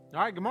All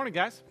right, good morning,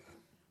 guys.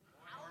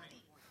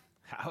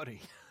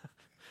 Howdy.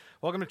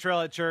 Welcome to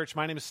Trailhead Church.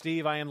 My name is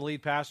Steve. I am the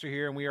lead pastor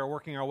here, and we are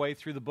working our way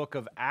through the book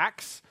of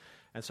Acts.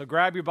 And so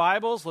grab your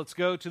Bibles. Let's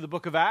go to the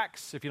book of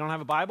Acts. If you don't have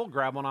a Bible,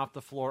 grab one off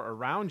the floor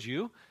around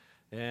you.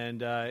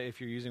 And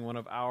if you're using one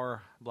of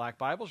our black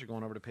Bibles, you're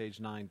going over to page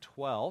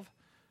 912.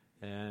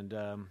 And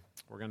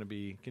we're going to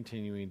be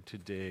continuing to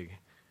dig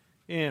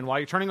in. While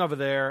you're turning over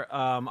there,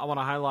 I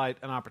want to highlight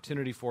an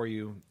opportunity for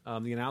you.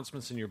 The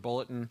announcements in your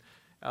bulletin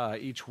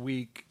each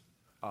week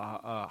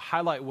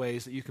highlight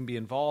ways that you can be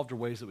involved or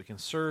ways that we can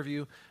serve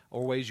you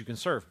or ways you can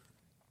serve.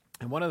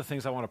 And one of the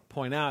things I want to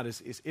point out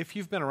is if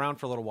you've been around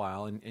for a little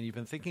while and you've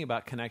been thinking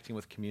about connecting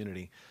with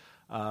community,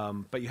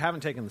 but you haven't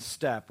taken the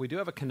step, we do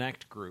have a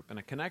Connect group. And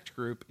a Connect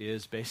group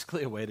is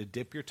basically a way to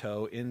dip your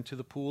toe into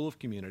the pool of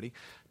community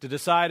to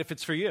decide if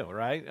it's for you,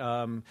 right?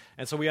 And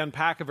so we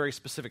unpack a very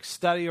specific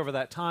study over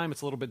that time.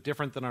 It's a little bit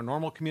different than our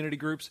normal community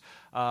groups.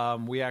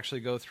 We actually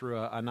go through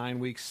a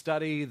 9-week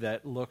study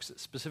that looks at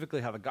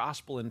specifically how the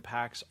gospel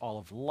impacts all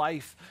of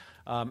life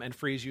and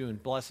frees you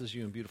and blesses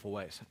you in beautiful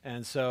ways.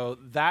 And so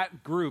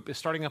that group is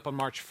starting up on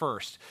March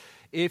 1st.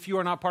 If you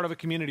are not part of a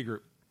community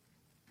group,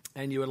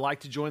 and you would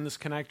like to join this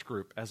Connect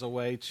group as a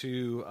way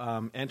to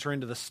enter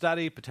into the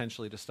study,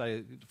 potentially to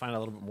study, to find out a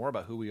little bit more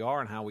about who we are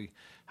and how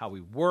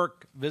we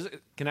work,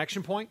 visit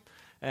Connection Point,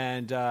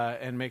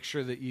 and make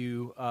sure that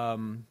you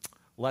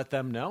let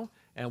them know,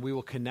 and we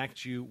will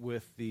connect you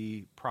with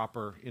the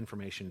proper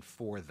information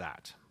for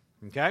that.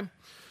 Okay?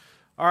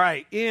 All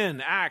right,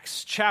 in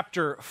Acts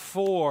chapter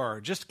 4,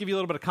 just to give you a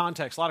little bit of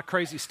context, a lot of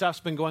crazy stuff's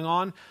been going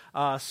on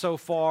so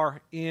far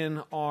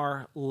in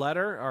our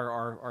letter,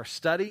 our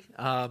study.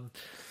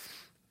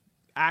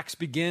 Acts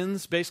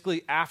begins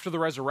basically after the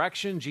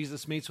resurrection.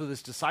 Jesus meets with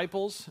his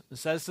disciples and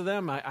says to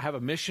them, I have a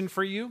mission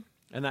for you,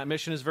 and that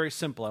mission is very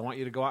simple. I want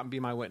you to go out and be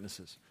my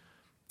witnesses.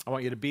 I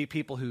want you to be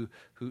people who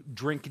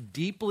drink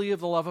deeply of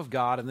the love of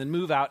God and then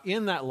move out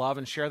in that love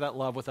and share that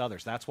love with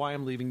others. That's why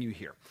I'm leaving you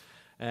here.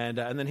 And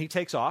then he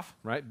takes off,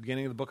 right?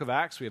 Beginning of the book of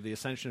Acts, we have the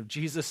ascension of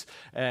Jesus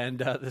and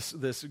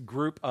this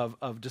group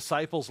of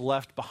disciples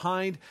left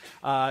behind.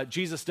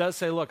 Jesus does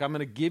say, look, I'm going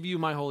to give you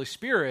my Holy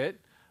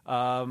Spirit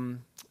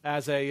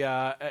as in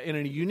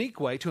a unique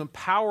way to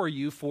empower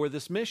you for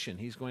this mission.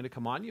 He's going to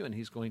come on you, and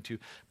he's going to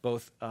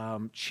both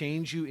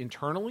change you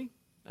internally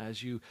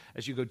as you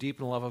go deep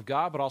in the love of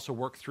God, but also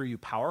work through you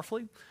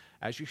powerfully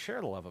as you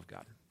share the love of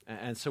God.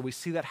 And so we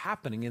see that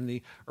happening in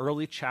the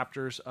early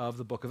chapters of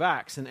the book of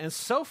Acts. And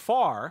so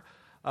far,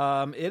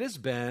 it has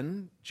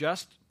been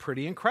just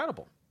pretty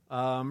incredible.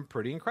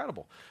 Pretty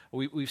incredible.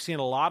 We've seen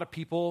a lot of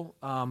people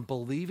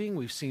believing.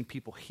 We've seen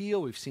people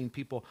heal. We've seen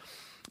people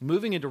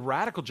moving into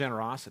radical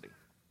generosity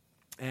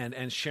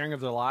and sharing of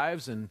their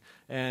lives, and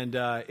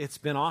it's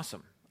been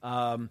awesome.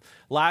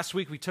 Last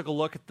week, we took a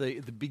look at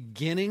the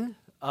beginning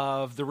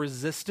of the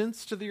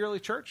resistance to the early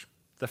church,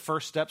 the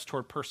first steps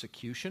toward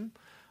persecution.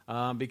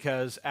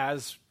 Because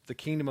as the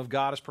kingdom of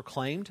God is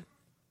proclaimed,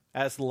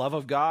 as the love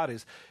of God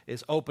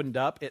is opened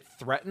up, it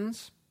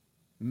threatens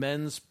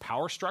men's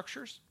power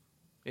structures.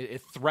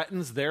 It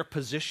threatens their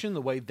position,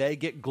 the way they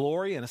get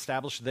glory and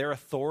establish their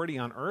authority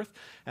on earth.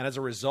 And as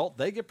a result,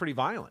 they get pretty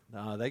violent.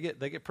 They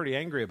get pretty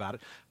angry about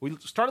it. We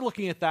started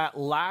looking at that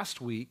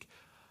last week.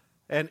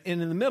 And in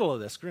the middle of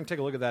this, we're going to take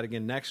a look at that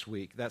again next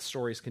week. That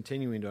story is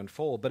continuing to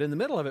unfold. But in the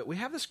middle of it, we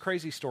have this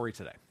crazy story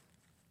today.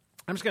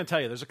 I'm just going to tell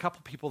you, there's a couple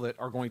people that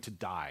are going to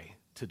die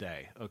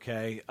today,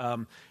 okay,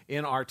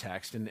 in our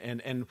text.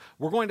 And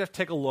we're going to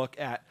take a look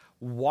at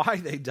why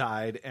they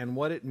died and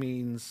what it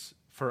means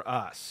for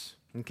us,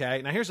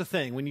 okay? Now, here's the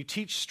thing. When you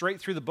teach straight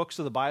through the books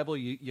of the Bible,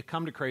 you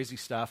come to crazy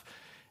stuff,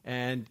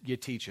 and you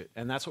teach it.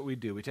 And that's what we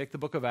do. We take the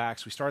book of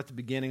Acts, we start at the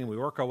beginning, and we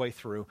work our way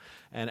through.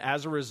 And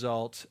as a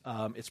result,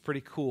 it's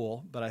pretty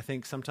cool, but I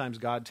think sometimes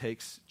God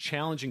takes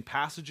challenging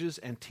passages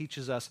and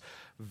teaches us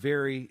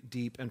very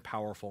deep and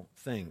powerful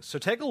things. So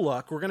take a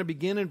look. We're going to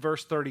begin in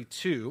verse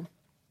 32,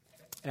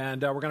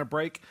 and we're going to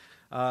break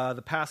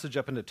the passage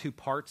up into two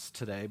parts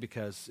today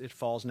because it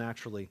falls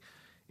naturally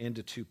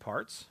into two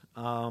parts.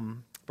 But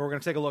we're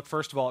going to take a look,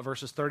 first of all, at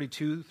verses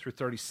 32 through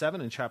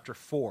 37 in chapter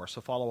 4. So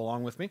follow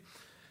along with me.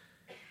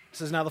 It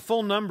says, now the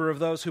full number of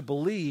those who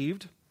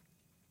believed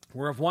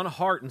were of one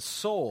heart and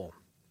soul,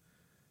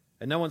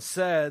 and no one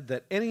said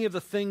that any of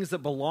the things that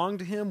belonged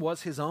to him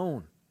was his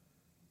own,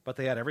 but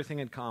they had everything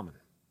in common.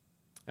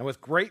 And with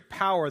great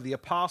power the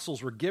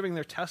apostles were giving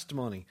their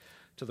testimony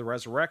to the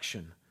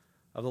resurrection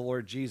of the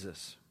Lord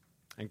Jesus,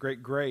 and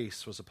great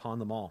grace was upon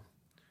them all.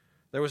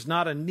 There was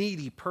not a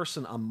needy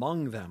person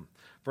among them,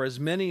 for as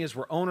many as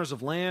were owners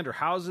of land or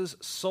houses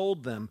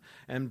sold them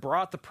and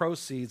brought the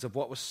proceeds of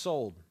what was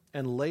sold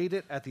and laid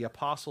it at the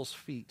apostles'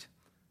 feet,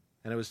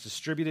 and it was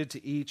distributed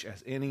to each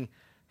as any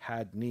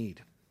had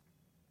need.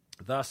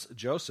 Thus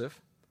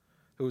Joseph,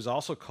 who was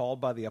also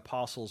called by the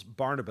apostles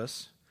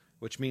Barnabas,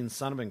 which means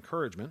son of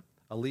encouragement,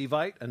 a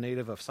Levite, a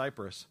native of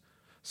Cyprus,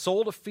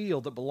 sold a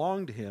field that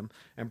belonged to him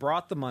and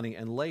brought the money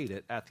and laid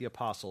it at the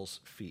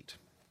apostles' feet.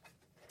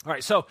 All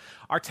right, so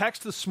our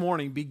text this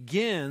morning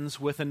begins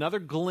with another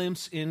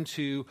glimpse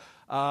into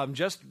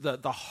just the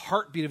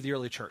heartbeat of the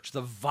early church,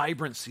 the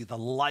vibrancy, the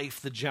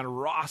life, the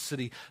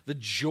generosity, the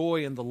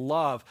joy, and the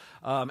love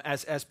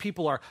as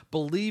people are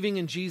believing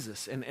in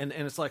Jesus. And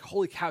it's like,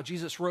 holy cow,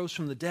 Jesus rose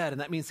from the dead,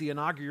 and that means the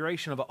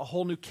inauguration of a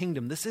whole new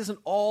kingdom. This isn't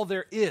all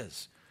there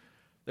is.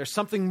 There's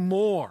something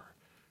more.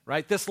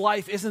 Right? This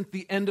life isn't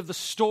the end of the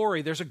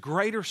story. There's a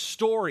greater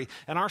story,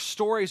 and our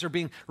stories are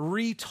being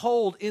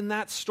retold in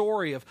that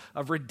story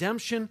of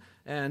redemption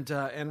and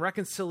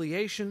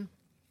reconciliation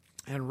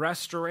and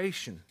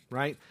restoration,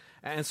 right?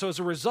 And so as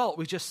a result,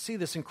 we just see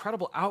this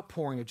incredible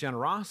outpouring of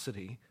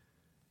generosity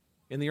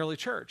in the early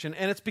church. And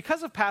it's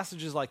because of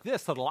passages like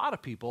this that a lot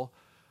of people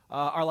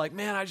are like,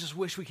 man, I just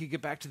wish we could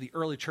get back to the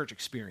early church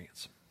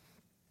experience.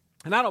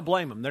 And I don't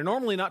blame them. They're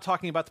normally not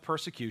talking about the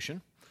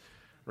persecution.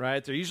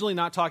 Right? They're usually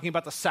not talking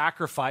about the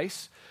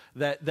sacrifice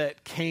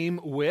that came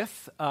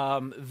with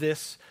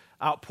this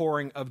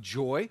outpouring of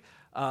joy.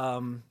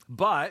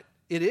 But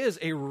it is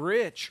a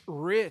rich,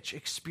 rich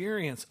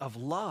experience of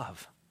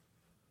love,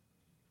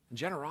 and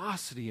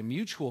generosity, and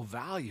mutual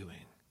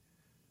valuing.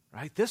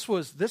 Right? This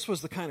was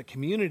the kind of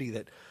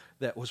community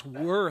that was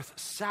worth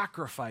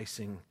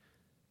sacrificing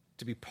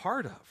to be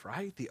part of,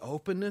 right? The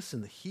openness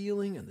and the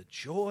healing and the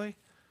joy.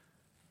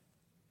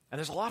 And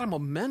there's a lot of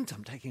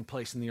momentum taking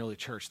place in the early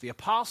church. The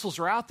apostles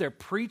are out there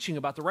preaching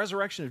about the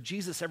resurrection of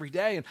Jesus every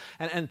day,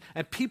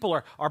 and people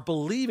are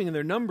believing, and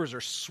their numbers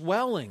are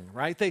swelling,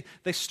 right?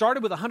 They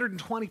started with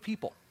 120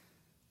 people,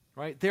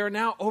 right? They are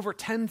now over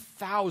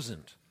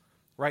 10,000,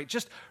 right?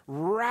 Just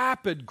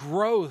rapid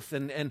growth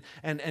and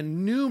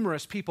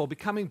numerous people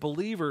becoming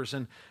believers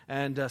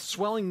and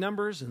swelling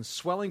numbers and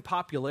swelling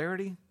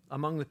popularity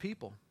among the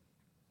people.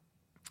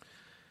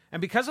 And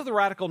because of the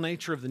radical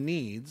nature of the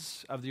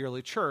needs of the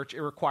early church,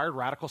 it required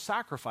radical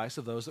sacrifice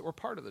of those that were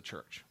part of the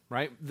church,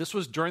 right? This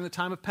was during the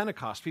time of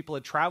Pentecost. People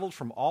had traveled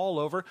from all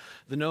over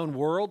the known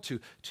world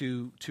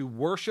to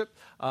worship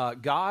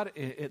God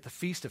at the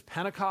Feast of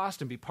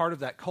Pentecost and be part of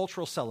that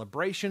cultural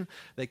celebration.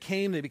 They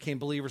came, they became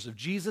believers of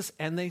Jesus,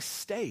 and they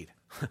stayed.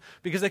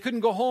 Because they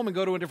couldn't go home and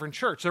go to a different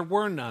church. There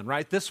were none,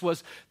 right? This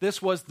was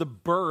the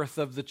birth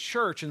of the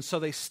church, and so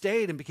they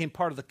stayed and became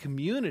part of the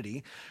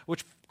community,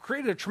 which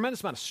created a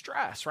tremendous amount of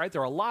stress, right? There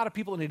were a lot of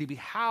people that needed to be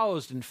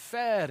housed and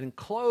fed and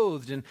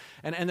clothed, and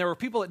there were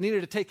people that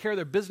needed to take care of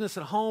their business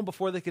at home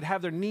before they could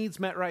have their needs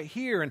met right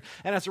here, and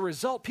as a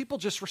result, people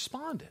just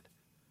responded.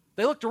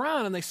 They looked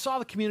around and they saw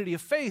the community of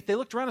faith. They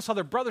looked around and saw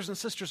their brothers and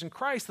sisters in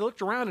Christ. They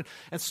looked around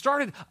and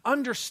started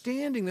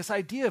understanding this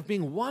idea of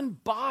being one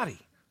body,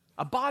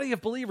 a body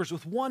of believers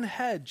with one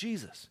head,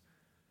 Jesus.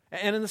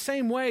 And in the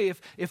same way,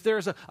 if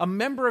there's a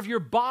member of your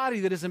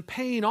body that is in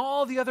pain,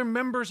 all the other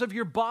members of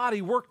your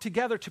body work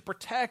together to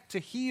protect, to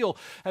heal,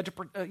 and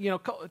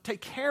to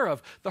take care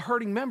of the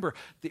hurting member.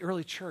 The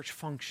early church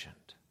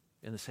functioned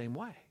in the same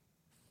way,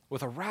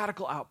 with a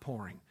radical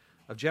outpouring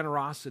of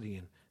generosity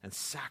and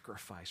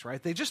sacrifice,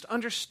 right? They just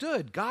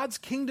understood God's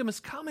kingdom is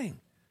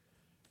coming.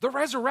 The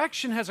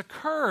resurrection has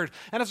occurred,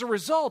 and as a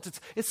result,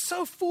 it's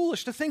so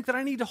foolish to think that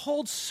I need to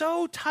hold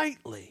so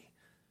tightly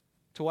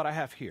to what I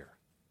have here.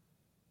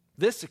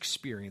 This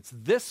experience,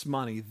 this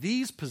money,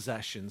 these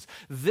possessions,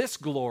 this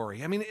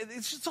glory, I mean,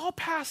 it's all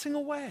passing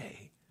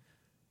away.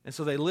 And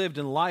so they lived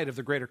in light of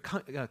the greater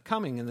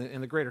coming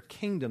in the greater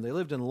kingdom. They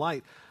lived in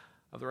light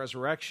of the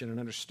resurrection and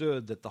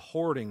understood that the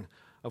hoarding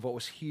of what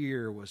was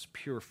here was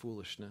pure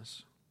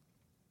foolishness.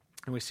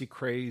 And we see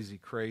crazy,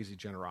 crazy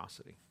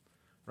generosity,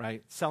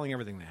 right? Selling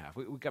everything they have.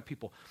 We've got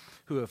people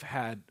who have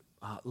had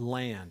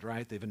land,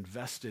 right? They've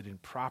invested in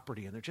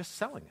property and they're just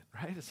selling it,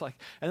 right? It's like,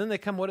 and then they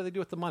come, what do they do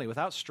with the money?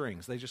 Without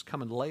strings, they just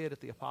come and lay it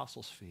at the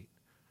apostles' feet.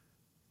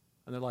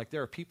 And they're like,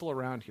 there are people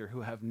around here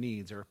who have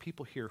needs. There are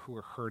people here who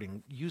are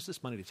hurting. Use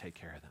this money to take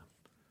care of them.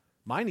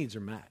 My needs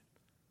are met.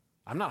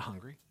 I'm not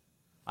hungry.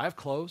 I have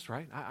clothes,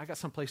 right? I got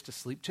some place to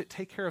sleep.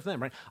 Take care of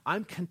them, right?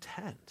 I'm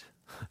content,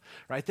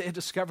 right? They had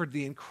discovered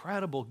the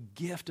incredible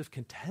gift of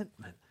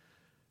contentment,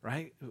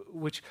 right?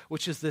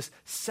 Which is this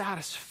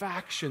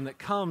satisfaction that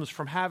comes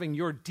from having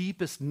your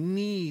deepest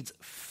needs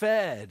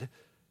fed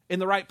in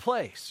the right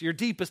place, your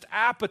deepest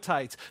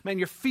appetites. Man,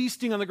 you're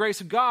feasting on the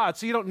grace of God,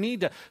 so you don't need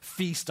to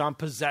feast on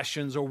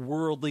possessions or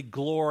worldly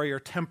glory or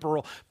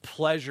temporal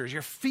pleasures.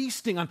 You're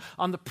feasting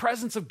on the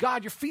presence of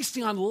God. You're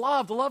feasting on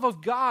love, the love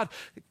of God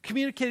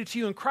communicated to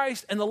you in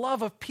Christ, and the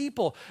love of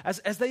people as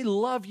they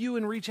love you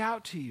and reach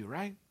out to you,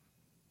 right?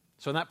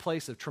 So in that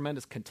place of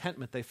tremendous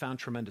contentment, they found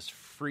tremendous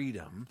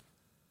freedom,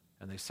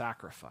 and they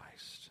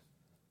sacrificed.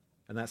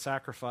 And that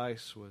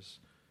sacrifice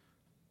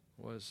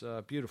was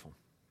beautiful.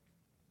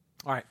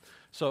 All right,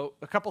 so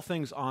a couple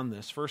things on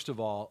this. First of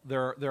all,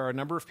 there are a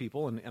number of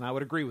people, and I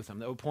would agree with them,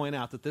 that would point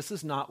out that this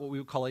is not what we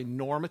would call a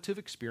normative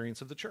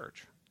experience of the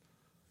church.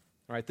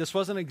 All right, this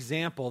was an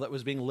example that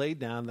was being laid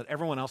down that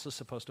everyone else is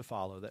supposed to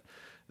follow.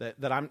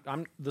 That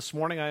I'm this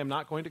morning I am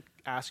not going to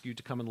ask you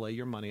to come and lay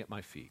your money at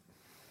my feet.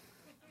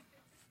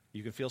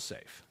 You can feel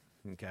safe.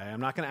 Okay, I'm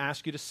not going to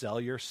ask you to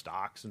sell your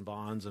stocks and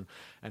bonds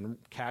and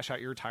cash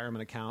out your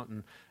retirement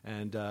account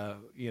and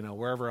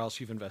wherever else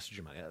you've invested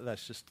your money.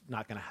 That's just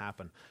not going to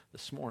happen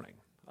this morning.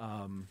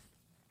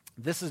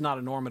 This is not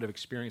a normative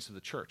experience of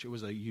the church. It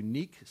was a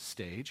unique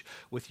stage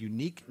with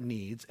unique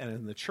needs,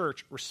 and the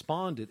church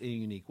responded in a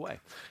unique way.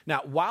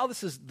 Now, while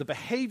the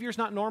behavior is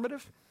not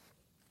normative,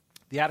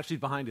 the attitude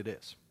behind it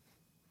is.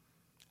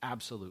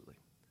 Absolutely.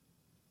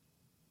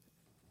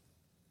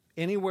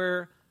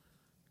 Anywhere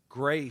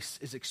grace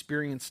is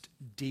experienced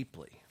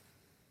deeply,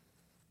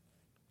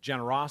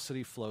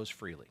 generosity flows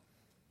freely.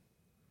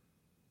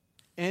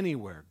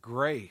 Anywhere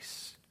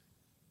grace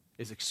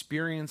is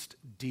experienced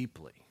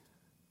deeply,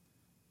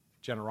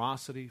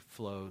 generosity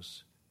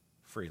flows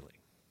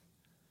freely.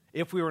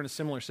 If we were in a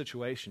similar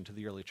situation to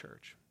the early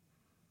church,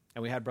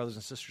 and we had brothers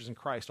and sisters in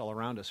Christ all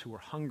around us who were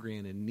hungry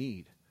and in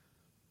need,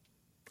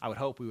 I would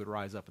hope we would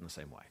rise up in the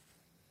same way.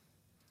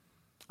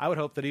 I would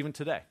hope that even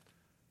today,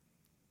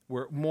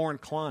 we're more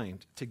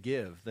inclined to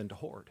give than to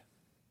hoard,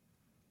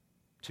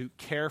 to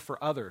care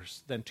for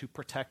others than to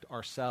protect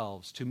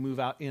ourselves, to move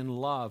out in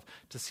love,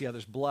 to see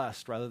others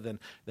blessed rather than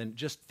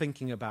just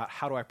thinking about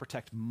how do I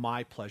protect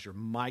my pleasure,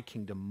 my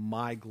kingdom,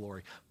 my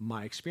glory,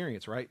 my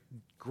experience, right?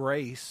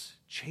 Grace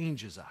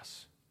changes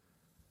us.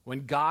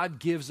 When God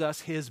gives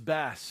us his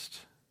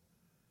best,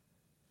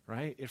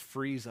 right, it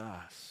frees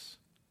us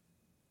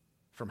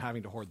from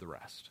having to hoard the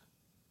rest,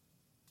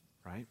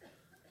 right?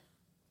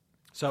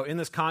 So in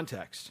this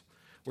context,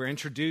 we're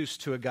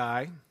introduced to a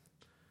guy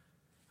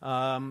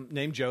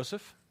named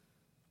Joseph,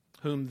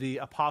 whom the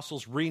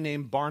apostles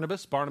renamed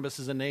Barnabas. Barnabas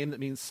is a name that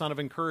means son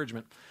of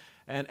encouragement.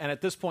 And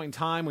at this point in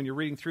time, when you're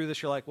reading through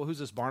this, you're like, well, who's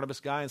this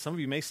Barnabas guy? And some of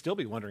you may still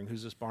be wondering,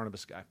 who's this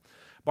Barnabas guy?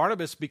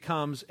 Barnabas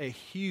becomes a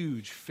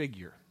huge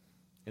figure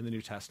in the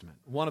New Testament,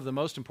 one of the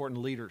most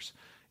important leaders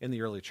in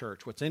the early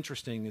church. What's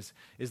interesting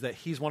is that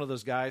he's one of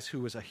those guys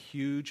who was a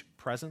huge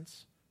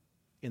presence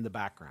in the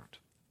background.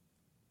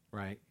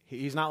 Right?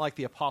 He's not like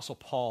the Apostle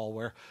Paul,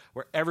 where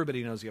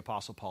everybody knows the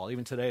Apostle Paul.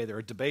 Even today, there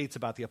are debates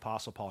about the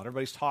Apostle Paul, and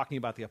everybody's talking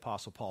about the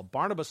Apostle Paul.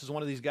 Barnabas is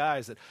one of these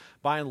guys that,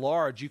 by and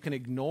large, you can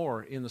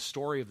ignore in the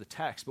story of the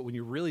text, but when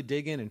you really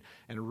dig in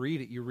and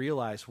read it, you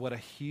realize what a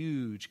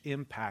huge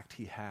impact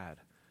he had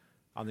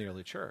on the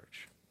early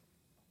church.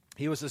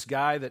 He was this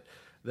guy that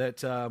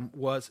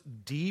was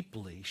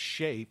deeply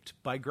shaped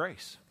by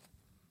grace.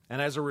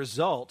 And as a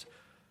result,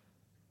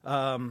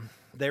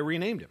 they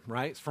renamed him,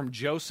 right? From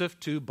Joseph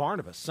to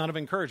Barnabas, son of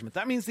encouragement.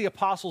 That means the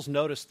apostles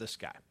noticed this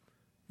guy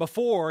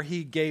before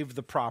he gave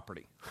the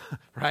property,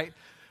 right?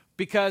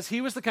 Because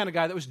he was the kind of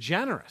guy that was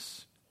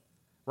generous,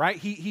 right?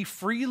 He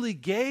freely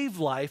gave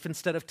life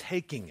instead of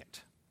taking it,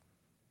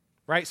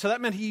 right? So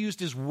that meant he used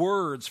his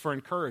words for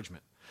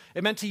encouragement.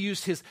 It meant to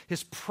use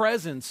his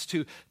presence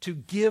to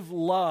give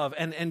love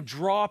and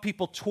draw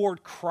people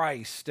toward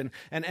Christ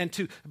and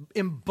to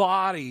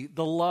embody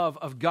the love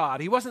of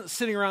God. He wasn't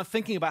sitting around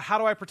thinking about how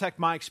do I protect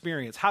my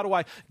experience? How do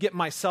I get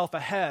myself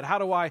ahead? How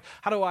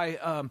do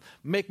I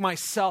make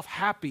myself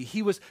happy?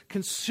 He was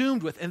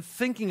consumed with and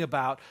thinking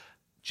about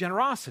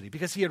generosity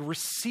because he had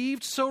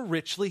received so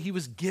richly, he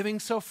was giving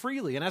so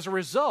freely. And as a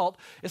result,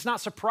 it's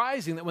not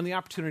surprising that when the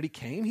opportunity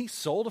came, he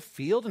sold a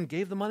field and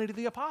gave the money to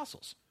the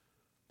apostles.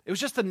 It was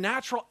just the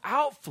natural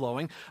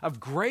outflowing of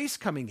grace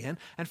coming in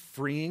and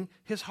freeing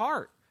his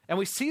heart. And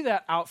we see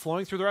that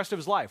outflowing through the rest of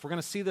his life. We're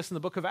going to see this in the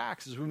book of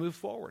Acts as we move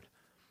forward.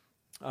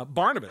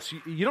 Barnabas,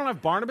 you don't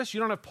have Barnabas, you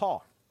don't have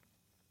Paul.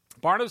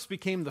 Barnabas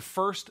became the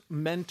first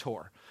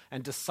mentor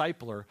and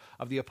discipler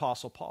of the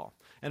Apostle Paul.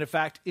 And in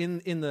fact,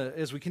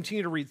 as we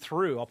continue to read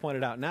through, I'll point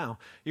it out now,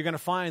 you're going to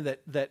find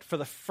that for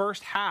the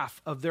first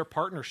half of their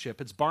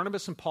partnership, it's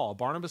Barnabas and Paul,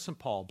 Barnabas and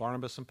Paul,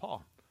 Barnabas and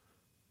Paul.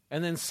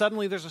 And then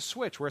suddenly there's a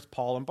switch where it's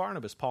Paul and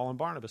Barnabas, Paul and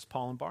Barnabas,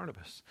 Paul and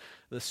Barnabas.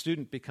 The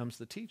student becomes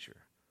the teacher.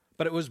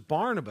 But it was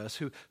Barnabas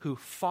who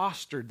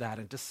fostered that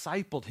and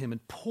discipled him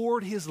and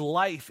poured his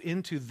life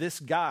into this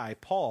guy,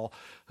 Paul,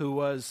 who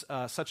was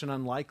such an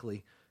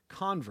unlikely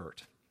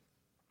convert.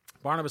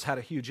 Barnabas had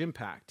a huge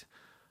impact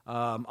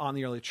on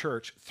the early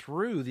church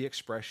through the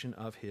expression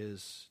of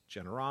his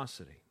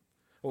generosity.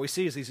 What we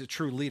see is he's a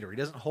true leader. He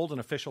doesn't hold an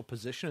official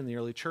position in the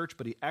early church,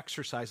 but he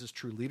exercises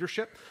true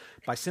leadership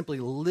by simply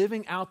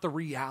living out the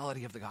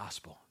reality of the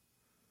gospel.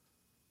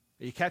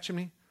 Are you catching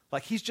me?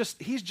 Like he's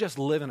just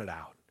living it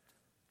out.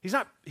 He's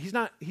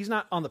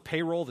not on the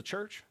payroll of the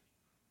church.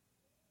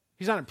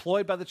 He's not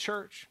employed by the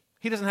church.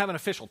 He doesn't have an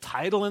official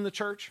title in the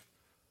church.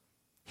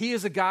 He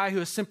is a guy who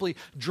has simply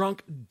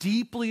drunk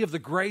deeply of the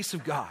grace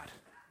of God.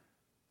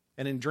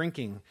 And in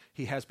drinking,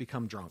 he has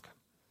become drunk.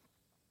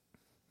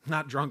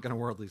 Not drunk in a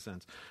worldly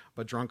sense,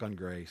 but drunk on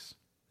grace.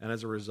 And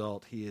as a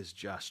result, he is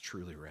just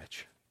truly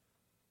rich.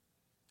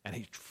 And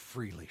he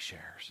freely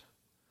shares.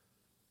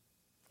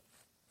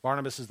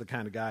 Barnabas is the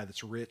kind of guy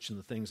that's rich in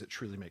the things that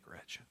truly make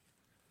rich.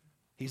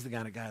 He's the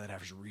kind of guy that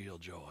has real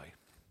joy,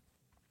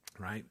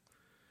 right?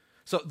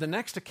 So the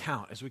next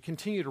account, as we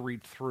continue to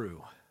read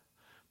through,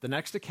 the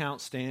next account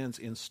stands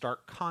in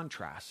stark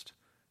contrast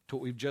to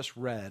what we've just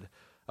read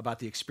about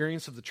the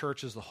experience of the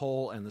church as a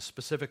whole and the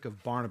specific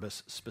of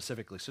Barnabas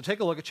specifically. So take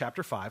a look at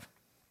chapter 5.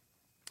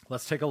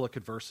 Let's take a look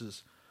at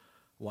verses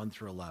 1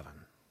 through 11.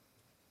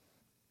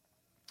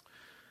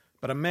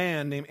 But a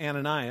man named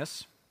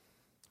Ananias,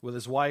 with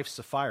his wife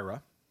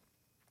Sapphira,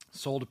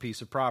 sold a piece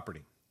of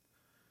property.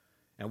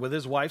 And with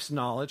his wife's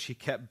knowledge, he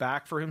kept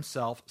back for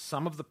himself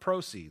some of the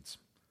proceeds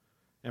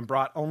and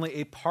brought only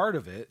a part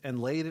of it and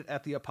laid it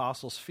at the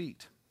apostles'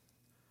 feet.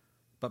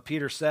 But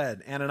Peter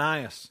said,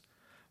 Ananias,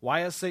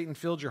 why has Satan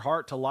filled your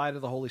heart to lie to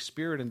the Holy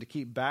Spirit and to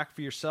keep back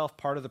for yourself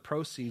part of the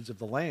proceeds of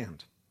the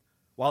land?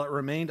 While it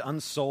remained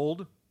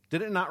unsold,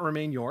 did it not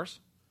remain yours?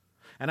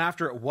 And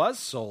after it was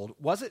sold,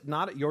 was it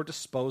not at your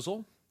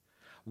disposal?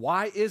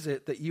 Why is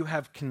it that you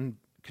have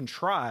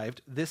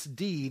contrived this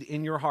deed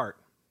in your heart?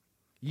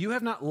 You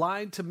have not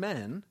lied to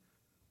men,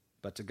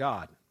 but to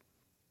God.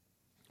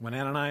 When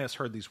Ananias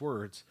heard these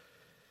words,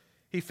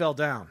 he fell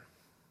down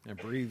and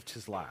breathed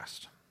his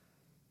last.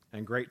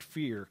 And great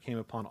fear came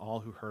upon all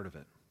who heard of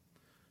it.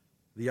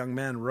 The young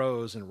men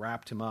rose and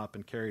wrapped him up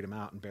and carried him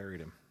out and buried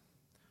him.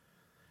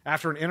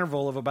 After an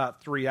interval of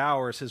about 3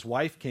 hours, his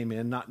wife came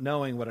in, not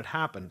knowing what had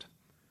happened.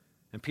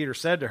 And Peter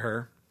said to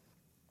her,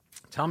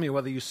 tell me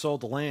whether you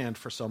sold the land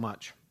for so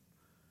much.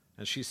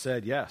 And she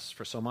said, yes,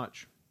 for so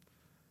much.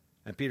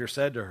 And Peter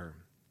said to her,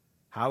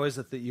 how is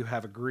it that you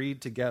have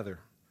agreed together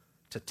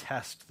to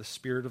test the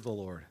Spirit of the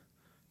Lord?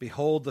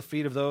 Behold, the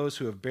feet of those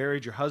who have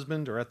buried your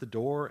husband are at the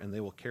door, and they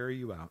will carry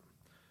you out.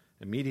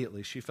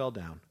 Immediately she fell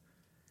down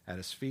at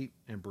his feet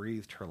and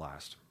breathed her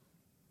last.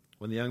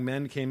 When the young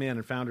men came in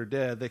and found her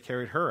dead, they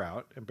carried her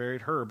out and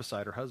buried her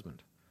beside her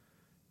husband.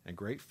 And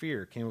great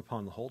fear came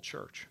upon the whole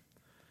church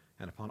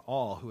and upon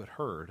all who had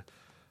heard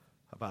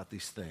about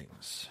these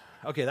things.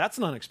 Okay, that's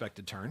an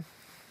unexpected turn,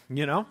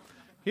 you know?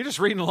 You're just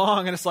reading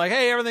along, and it's like,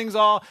 hey, everything's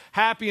all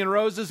happy and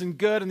roses and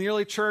good in the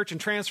early church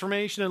and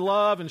transformation and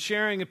love and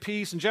sharing and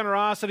peace and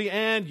generosity,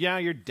 and yeah,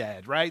 you're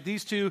dead, right?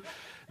 These two,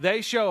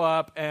 they show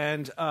up,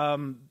 and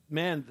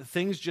man,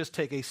 things just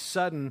take a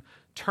sudden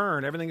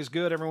turn. Everything is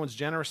good. Everyone's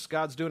generous.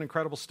 God's doing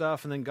incredible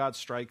stuff, and then God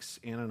strikes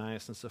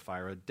Ananias and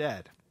Sapphira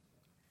dead.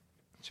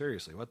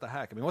 Seriously, what the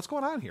heck? I mean, what's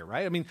going on here,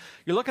 right? I mean,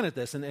 you're looking at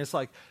this, and it's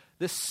like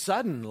this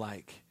sudden,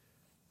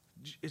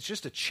 it's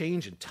just a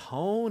change in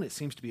tone. It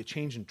seems to be a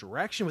change in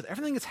direction with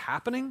everything that's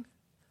happening.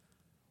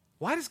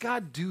 Why does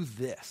God do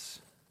this?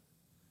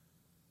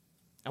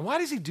 And why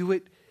does he do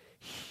it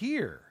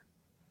here?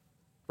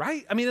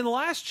 Right? I mean, in the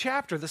last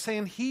chapter, the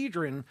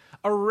Sanhedrin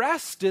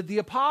arrested the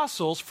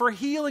apostles for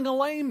healing a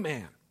lame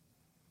man.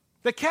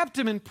 They kept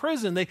him in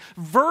prison. They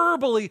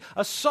verbally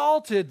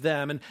assaulted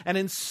them and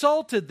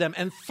insulted them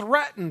and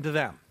threatened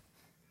them.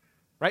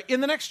 Right?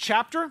 In the next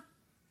chapter,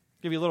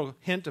 give you a little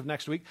hint of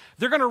next week,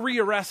 they're going to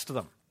rearrest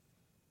them.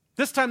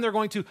 This time they're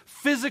going to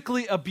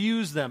physically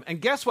abuse them. And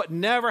guess what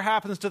never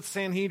happens to the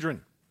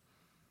Sanhedrin?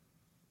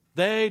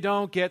 They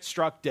don't get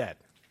struck dead.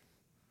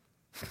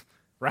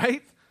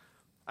 Right?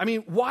 I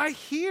mean, why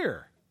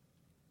here?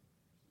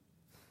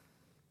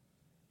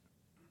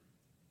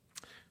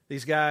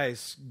 These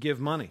guys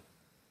give money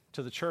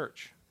to the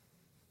church,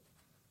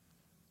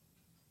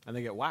 and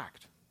they get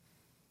whacked.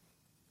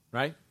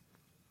 Right?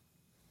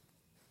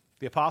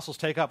 The apostles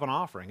take up an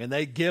offering, and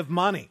they give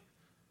money.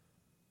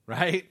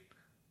 Right?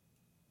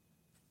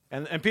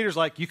 And Peter's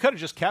like, you could have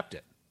just kept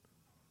it.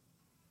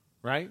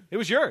 Right? It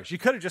was yours. You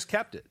could have just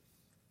kept it.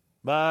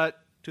 But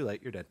too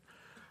late, you're dead.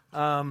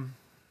 All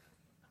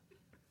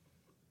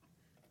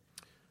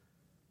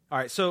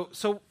right, so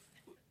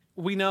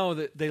we know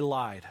that they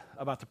lied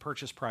about the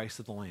purchase price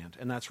of the land,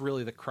 and that's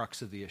really the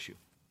crux of the issue,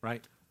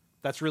 right?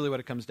 That's really what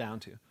it comes down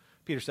to.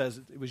 Peter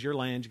says, it was your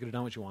land, you could have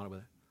done what you wanted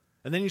with it.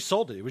 And then you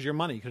sold it. It was your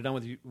money, you could have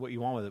done what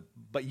you wanted with it.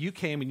 But you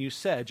came and you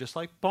said, just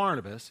like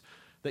Barnabas,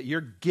 that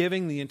you're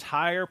giving the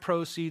entire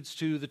proceeds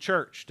to the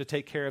church to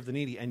take care of the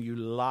needy, and you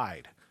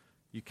lied.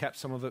 You kept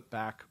some of it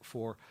back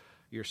for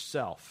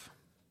yourself.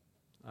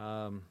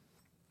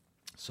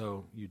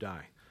 So you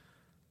die.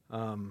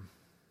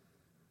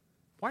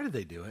 Why did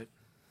they do it?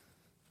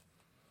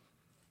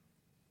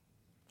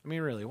 I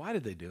mean, really, why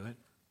did they do it?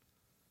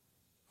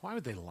 Why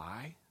would they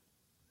lie?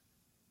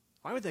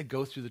 Why would they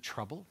go through the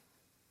trouble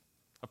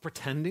of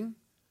pretending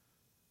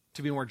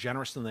to be more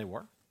generous than they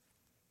were?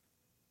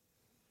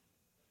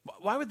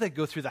 Why would they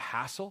go through the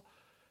hassle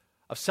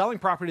of selling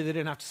property they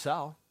didn't have to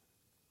sell,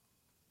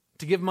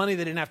 to give money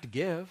they didn't have to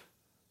give,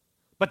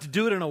 but to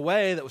do it in a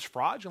way that was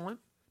fraudulent,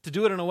 to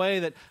do it in a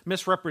way that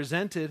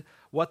misrepresented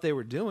what they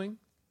were doing,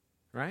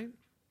 right?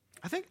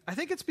 I think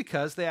it's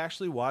because they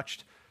actually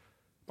watched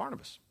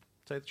Barnabas,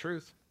 to tell you the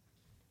truth.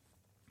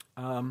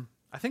 I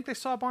think they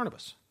saw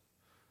Barnabas.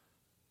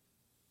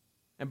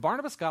 And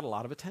Barnabas got a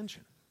lot of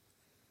attention.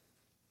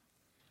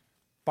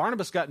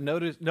 Barnabas got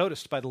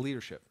noticed by the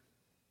leadership.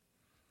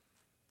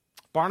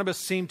 Barnabas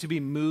seemed to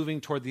be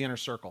moving toward the inner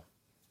circle.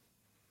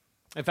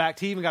 In fact,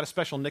 he even got a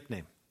special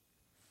nickname.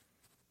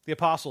 The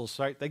apostles,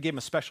 right, they gave him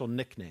a special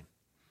nickname.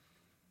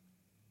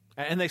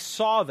 And they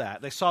saw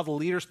that. They saw the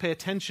leaders pay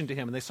attention to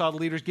him, and they saw the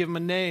leaders give him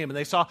a name, and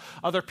they saw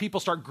other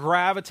people start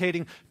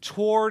gravitating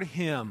toward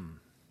him.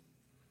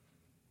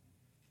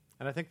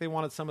 And I think they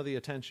wanted some of the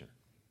attention.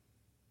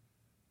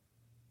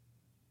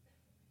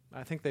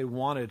 I think they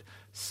wanted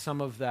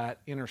some of that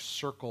inner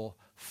circle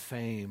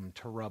fame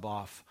to rub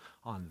off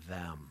on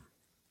them.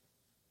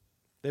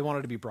 They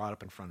wanted to be brought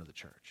up in front of the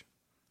church,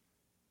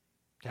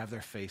 to have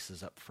their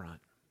faces up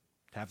front,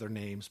 to have their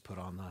names put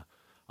on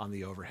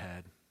the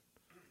overhead,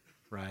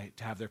 right?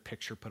 To have their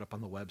picture put up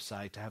on the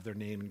website, to have their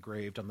name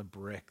engraved on the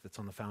brick that's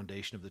on the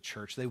foundation of the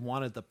church. They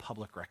wanted the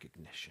public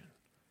recognition.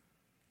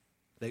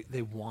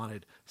 They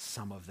wanted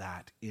some of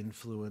that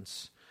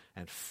influence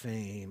and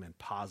fame and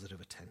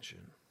positive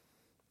attention.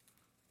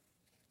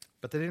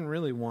 But they didn't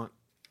really want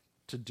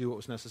to do what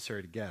was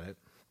necessary to get it.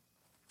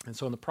 And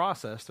so in the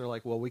process, they're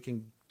like, well, we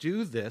can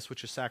do this,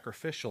 which is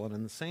sacrificial, and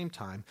in the same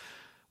time,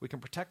 we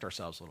can protect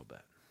ourselves a little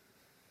bit.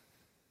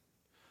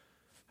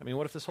 I mean,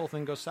 what if this whole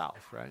thing goes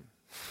south, right?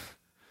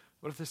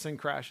 What if this thing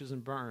crashes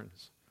and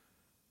burns?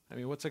 I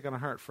mean, what's it going to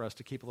hurt for us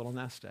to keep a little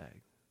nest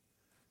egg,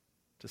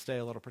 to stay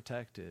a little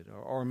protected?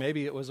 Or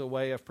maybe it was a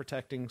way of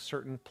protecting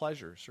certain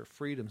pleasures or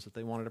freedoms that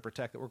they wanted to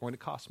protect that were going to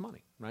cost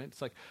money, right?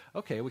 It's like,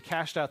 okay, we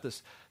cashed out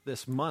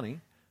this money.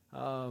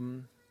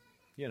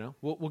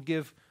 We'll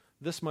give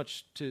this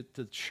much to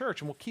the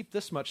church, and we'll keep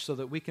this much so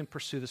that we can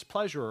pursue this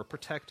pleasure or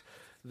protect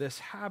this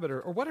habit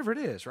or whatever it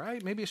is,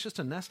 right? Maybe it's just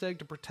a nest egg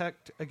to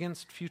protect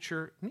against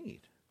future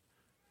need.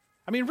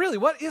 I mean, really,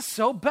 what is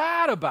so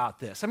bad about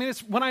this? I mean,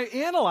 it's when I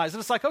analyze it,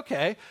 it's like,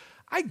 okay,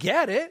 I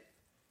get it.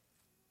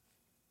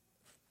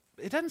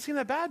 It doesn't seem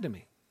that bad to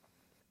me.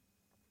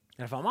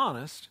 And if I'm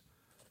honest,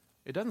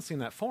 it doesn't seem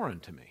that foreign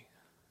to me.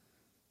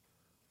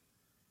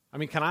 I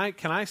mean, can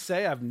I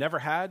say I've never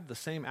had the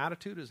same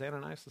attitude as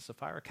Ananias and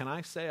Sapphira? Can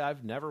I say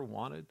I've never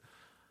wanted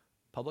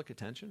public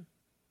attention?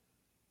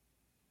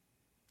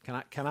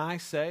 Can I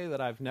say that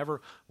I've never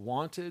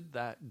wanted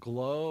that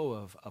glow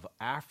of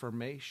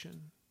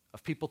affirmation,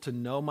 of people to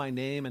know my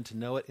name and to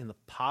know it in the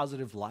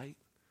positive light?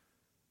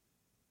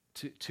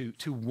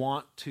 To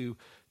want to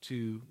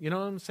you know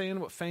what I'm saying?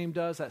 What fame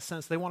does, that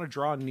sense, they want to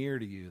draw near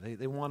to you. They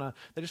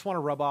just want to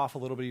rub off a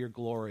little bit of your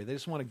glory. They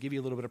just want to give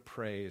you a little bit of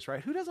praise,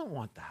 right? Who doesn't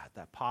want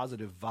that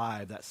positive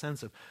vibe, that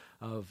sense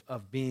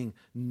of being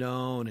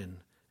known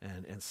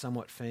and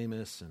somewhat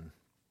famous and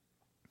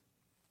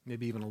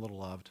maybe even a little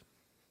loved?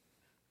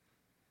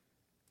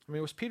 I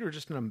mean, was Peter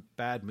just in a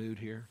bad mood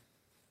here?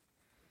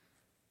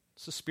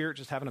 Is the Spirit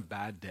just having a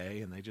bad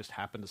day and they just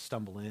happen to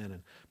stumble in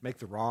and make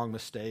the wrong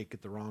mistake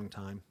at the wrong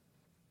time?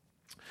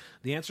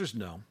 The answer is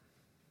no.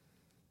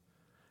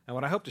 And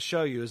what I hope to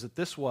show you is that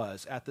this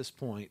was, at this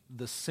point,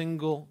 the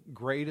single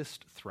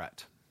greatest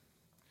threat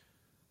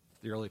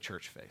the early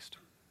church faced.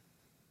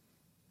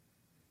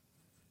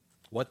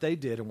 What they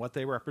did and what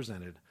they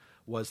represented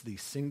was the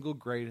single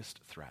greatest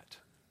threat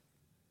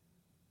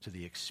to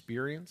the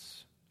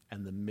experience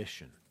and the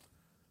mission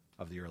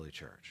of the early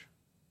church.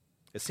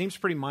 It seems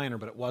pretty minor,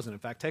 but it wasn't. In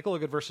fact, take a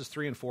look at verses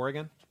 3 and 4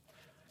 again,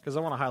 because I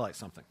want to highlight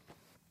something.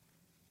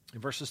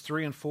 In verses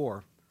 3 and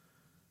 4,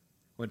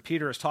 when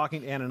Peter is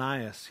talking to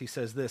Ananias, he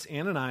says this,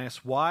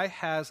 Ananias, why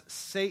has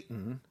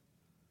Satan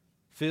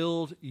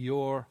filled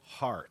your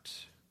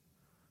heart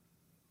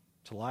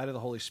to lie to the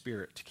Holy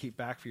Spirit, to keep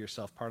back for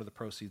yourself part of the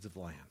proceeds of the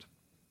land?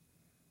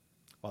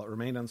 While it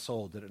remained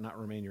unsold, did it not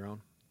remain your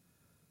own?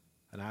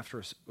 And after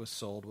it was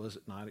sold, was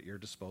it not at your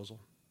disposal?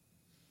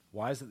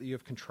 Why is it that you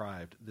have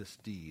contrived this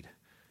deed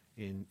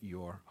in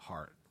your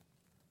heart?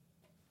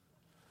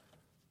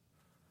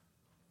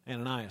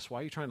 Ananias, why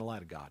are you trying to lie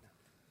to God?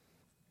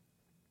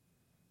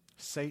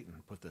 Satan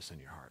put this in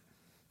your heart.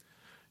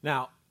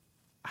 Now,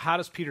 how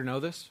does Peter know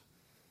this?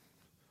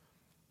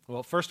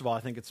 Well, first of all, I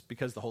think it's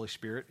because the Holy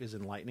Spirit is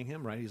enlightening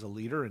him, right? He's a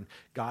leader, and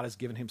God has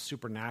given him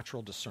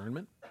supernatural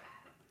discernment.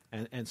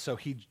 And so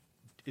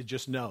it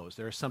just knows.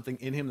 There is something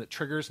in him that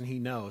triggers, and he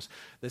knows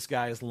this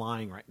guy is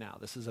lying right now.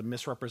 This is a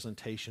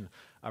misrepresentation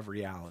of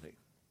reality.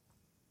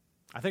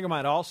 I think it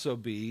might also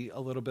be a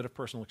little bit of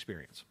personal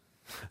experience.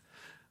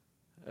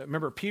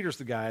 Remember, Peter's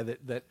the guy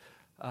that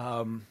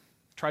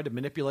tried to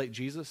manipulate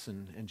Jesus,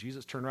 and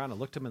Jesus turned around and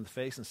looked him in the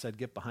face and said,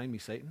 "Get behind me,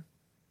 Satan."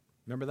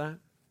 Remember that?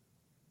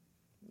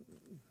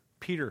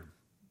 Peter,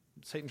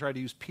 Satan tried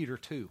to use Peter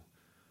too,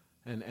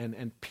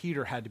 and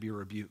Peter had to be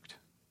rebuked.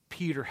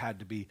 Peter had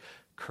to be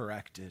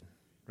corrected,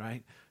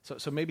 right?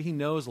 So maybe he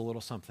knows a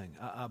little something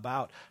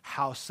about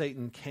how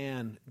Satan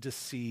can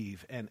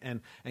deceive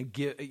and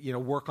get,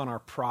 work on our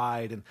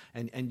pride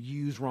and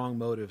use wrong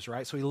motives,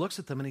 right? So he looks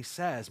at them and he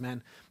says,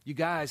 man, you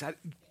guys,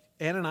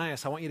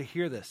 Ananias, I want you to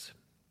hear this.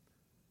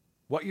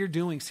 What you're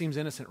doing seems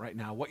innocent right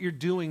now. What you're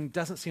doing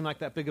doesn't seem like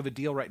that big of a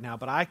deal right now,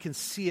 but I can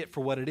see it for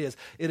what it is.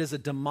 It is a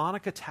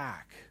demonic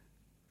attack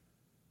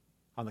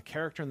on the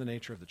character and the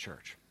nature of the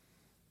church.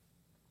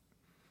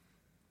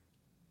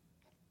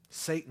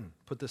 Satan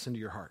put this into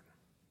your heart.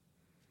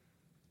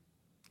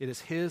 It is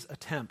his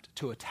attempt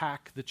to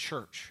attack the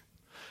church,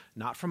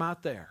 not from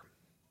out there,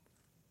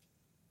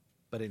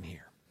 but in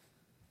here.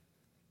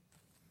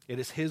 It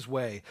is his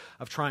way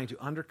of trying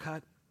to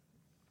undercut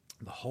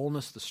the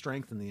wholeness, the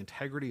strength, and the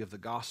integrity of the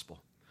gospel,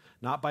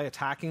 not by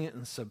attacking it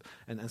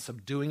and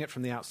subduing it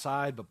from the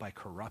outside, but by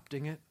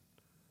corrupting it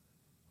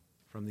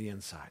from the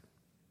inside.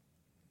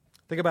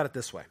 Think about it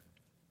this way.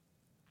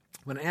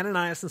 When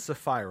Ananias and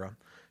Sapphira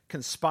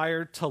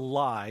conspired to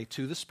lie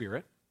to the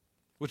Spirit,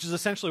 which is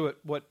essentially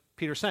what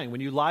Peter's saying. When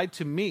you lied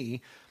to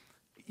me,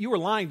 you were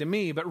lying to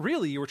me, but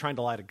really you were trying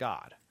to lie to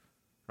God,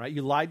 right?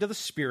 You lied to the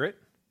Spirit,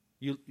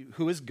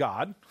 who is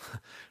God,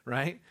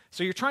 right?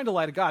 So you're trying to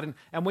lie to God.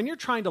 And when you're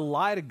trying to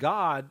lie to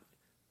God,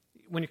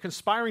 when you're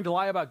conspiring to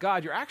lie about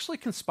God, you're actually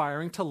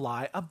conspiring to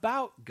lie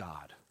about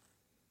God.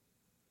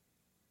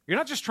 You're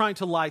not just trying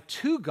to lie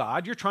to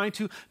God, you're trying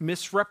to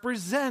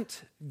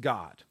misrepresent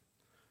God.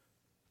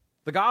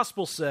 The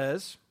gospel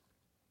says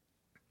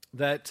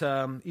that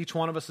each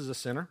one of us is a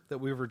sinner, that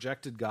we've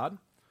rejected God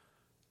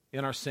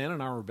in our sin and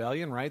our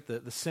rebellion, right?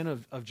 The sin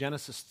of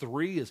Genesis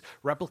 3 is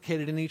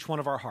replicated in each one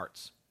of our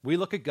hearts. We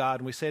look at God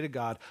and we say to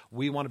God,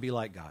 we want to be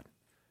like God.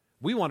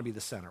 We want to be the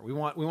center. We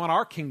want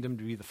our kingdom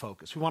to be the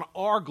focus. We want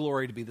our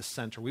glory to be the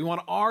center. We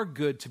want our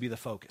good to be the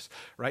focus,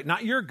 right?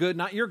 Not your good,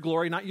 not your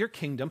glory, not your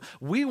kingdom.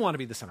 We want to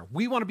be the center.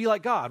 We want to be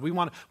like God. We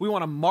want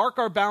to mark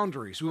our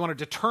boundaries. We want to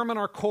determine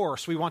our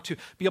course. We want to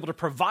be able to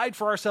provide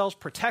for ourselves,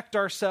 protect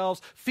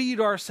ourselves, feed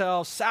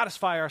ourselves,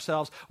 satisfy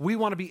ourselves. We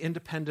want to be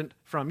independent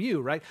from you,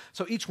 right?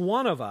 So each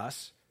one of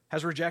us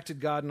has rejected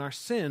God in our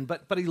sin,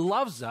 but he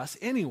loves us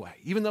anyway,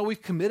 even though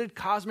we've committed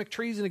cosmic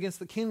treason against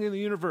the King of the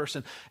universe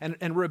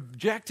and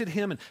rejected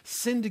him and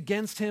sinned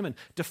against him and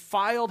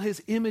defiled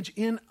his image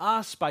in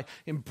us by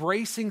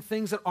embracing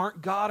things that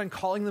aren't God and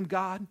calling them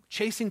God,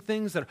 chasing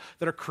things that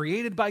are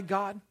created by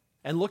God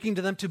and looking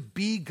to them to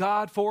be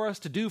God for us,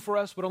 to do for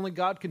us what only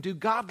God can do.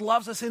 God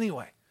loves us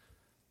anyway.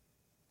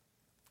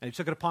 And he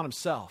took it upon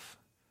himself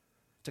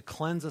to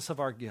cleanse us of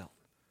our guilt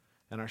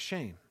and our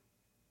shame.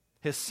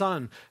 His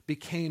Son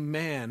became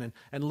man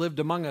and lived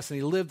among us, and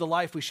he lived the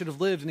life we should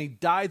have lived, and he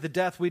died the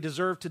death we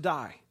deserve to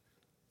die,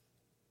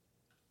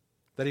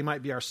 that he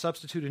might be our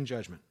substitute in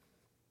judgment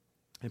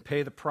and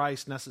pay the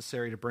price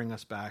necessary to bring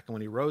us back. And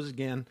when he rose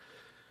again,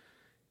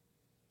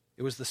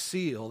 it was the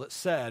seal that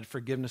said,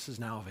 forgiveness is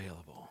now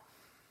available.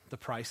 The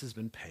price has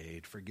been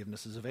paid.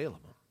 Forgiveness is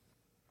available.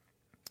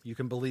 You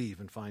can believe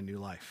and find new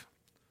life.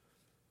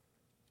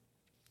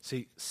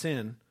 See,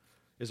 sin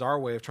is our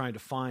way of trying to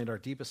find our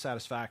deepest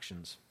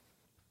satisfactions,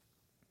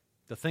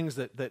 the things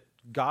that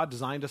God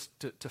designed us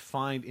to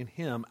find in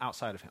him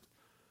outside of him,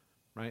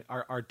 right?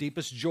 Our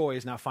deepest joy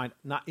is now found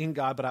not in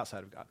God, but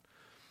outside of God.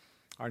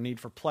 Our need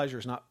for pleasure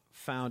is not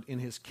found in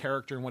his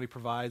character and what he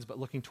provides, but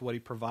looking to what he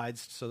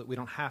provides so that we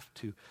don't have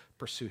to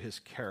pursue his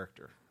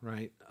character,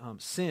 right?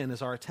 Sin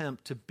is our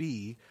attempt to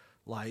be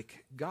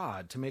like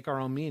God, to make our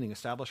own meaning,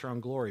 establish our own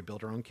glory,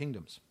 build our own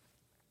kingdoms.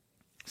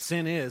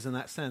 Sin is, in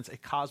that sense, a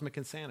cosmic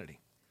insanity.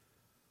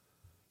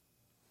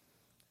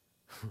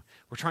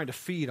 We're trying to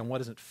feed on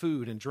what isn't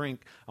food and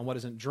drink on what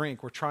isn't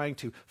drink. We're trying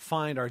to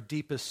find our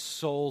deepest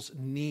soul's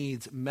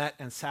needs met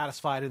and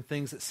satisfied in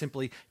things that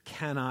simply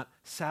cannot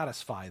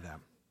satisfy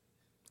them.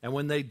 And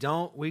when they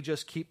don't, we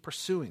just keep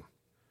pursuing.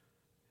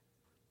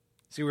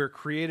 See, we were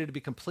created to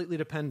be completely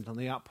dependent on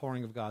the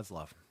outpouring of God's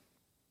love.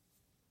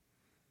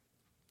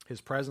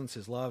 His presence,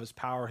 his love, his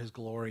power, his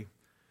glory.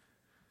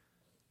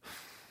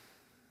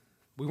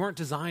 We weren't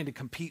designed to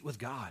compete with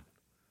God.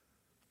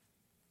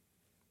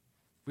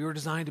 We were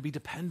designed to be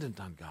dependent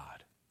on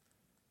God.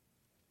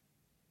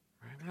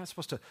 Right? We're not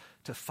supposed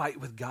to fight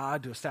with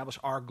God to establish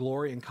our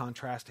glory in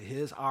contrast to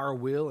his, our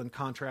will in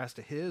contrast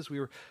to his. We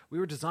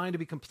were designed to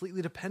be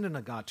completely dependent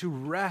on God, to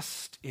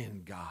rest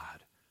in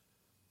God,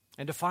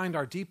 and to find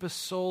our deepest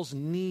soul's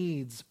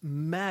needs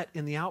met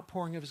in the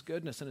outpouring of his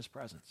goodness and his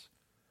presence,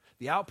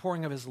 the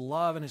outpouring of his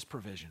love and his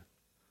provision.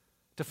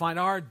 To find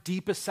our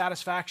deepest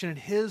satisfaction in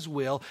his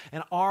will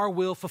and our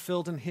will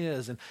fulfilled in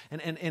his and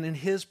in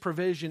his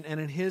provision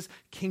and in his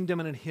kingdom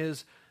and in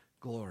his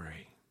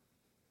glory.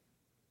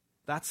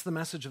 That's the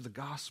message of the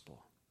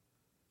gospel.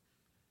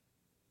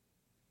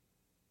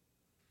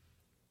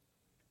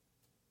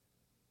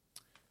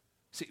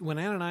 See, when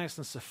Ananias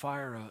and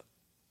Sapphira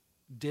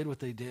did what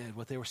they did,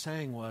 what they were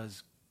saying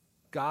was,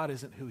 God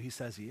isn't who he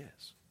says he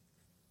is.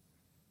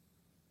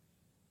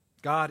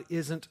 God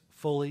isn't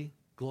fully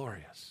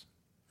glorious.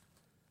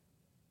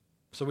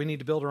 So we need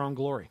to build our own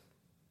glory.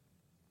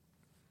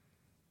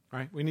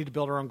 Right? We need to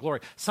build our own glory.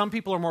 Some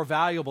people are more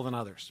valuable than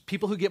others.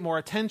 People who get more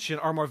attention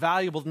are more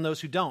valuable than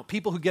those who don't.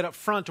 People who get up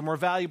front are more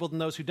valuable than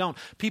those who don't.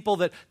 People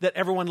that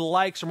everyone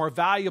likes are more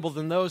valuable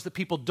than those that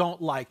people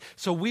don't like.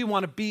 So we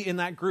want to be in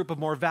that group of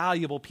more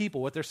valuable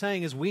people. What they're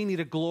saying is we need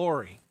a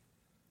glory.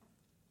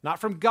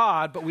 Not from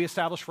God, but we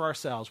establish for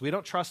ourselves. We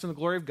don't trust in the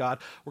glory of God.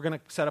 We're going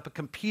to set up a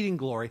competing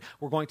glory.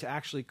 We're going to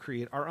actually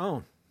create our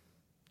own.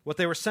 What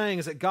they were saying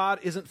is that God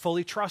isn't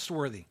fully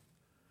trustworthy.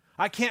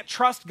 I can't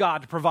trust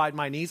God to provide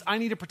my needs. I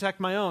need to protect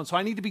my own. So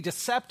I need to be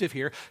deceptive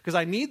here because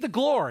I need the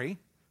glory,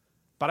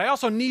 but I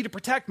also need to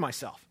protect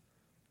myself.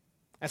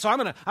 And so I'm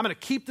going to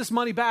keep this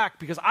money back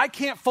because I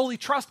can't fully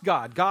trust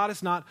God. God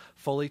is not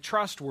fully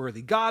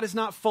trustworthy. God is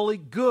not fully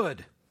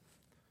good.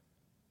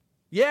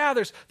 Yeah,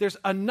 there's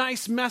a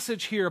nice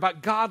message here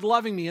about God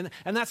loving me, and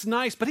that's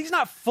nice, but he's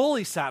not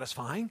fully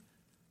satisfying.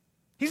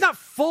 He's not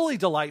fully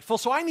delightful,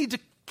 so I need to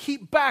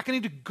keep back. I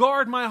need to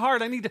guard my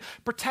heart. I need to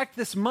protect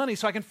this money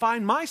so I can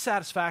find my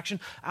satisfaction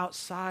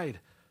outside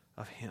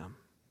of him.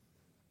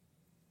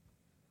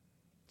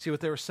 See,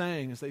 what they were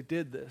saying as they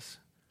did this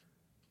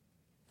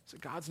is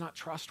that God's not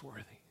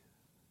trustworthy.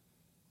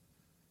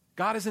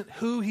 God isn't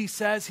who he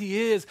says he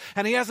is,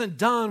 and he hasn't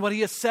done what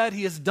he has said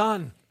he has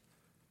done.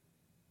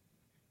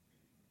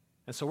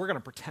 And so we're going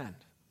to pretend.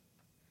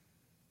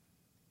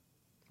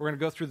 We're going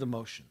to go through the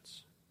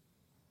motions.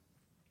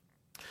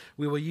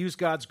 We will use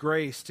God's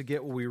grace to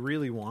get what we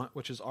really want,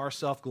 which is our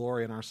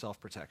self-glory and our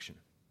self-protection.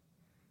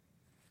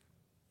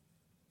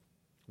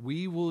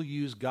 We will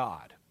use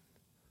God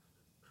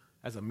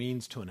as a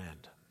means to an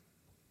end.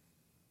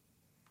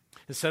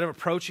 Instead of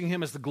approaching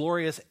him as the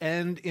glorious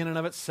end in and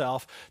of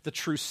itself, the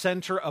true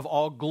center of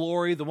all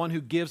glory, the one who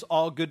gives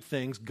all good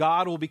things,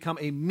 God will become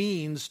a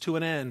means to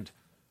an end.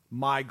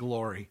 My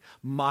glory,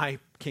 my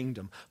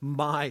kingdom,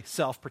 my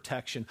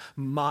self-protection,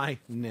 my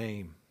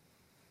name.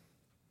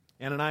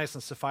 Ananias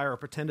and Sapphira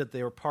pretended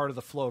they were part of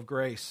the flow of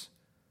grace,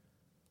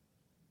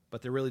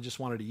 but they really just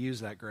wanted to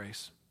use that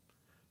grace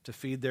to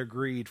feed their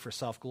greed for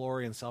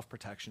self-glory and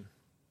self-protection.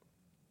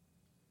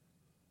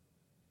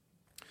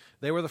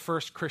 They were the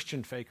first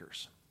Christian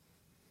fakers.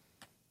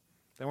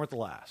 They weren't the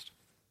last.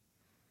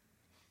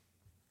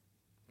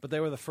 But they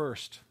were the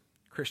first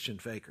Christian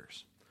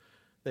fakers.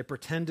 They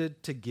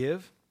pretended to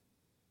give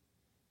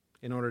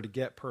in order to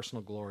get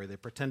personal glory. They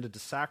pretended to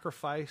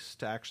sacrifice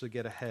to actually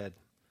get ahead.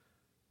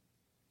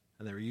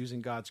 And they were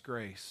using God's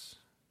grace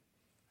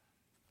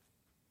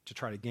to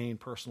try to gain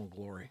personal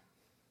glory.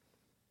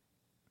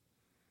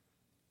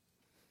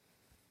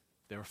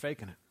 They were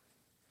faking it.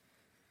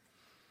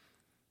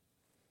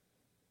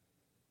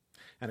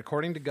 And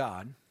according to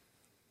God,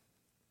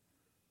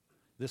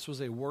 this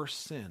was a worse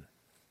sin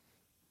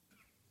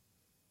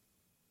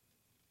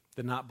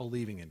than not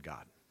believing in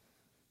God.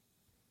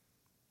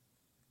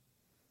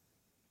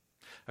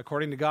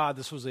 According to God,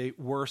 this was a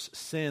worse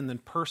sin than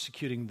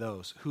persecuting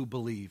those who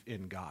believe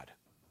in God.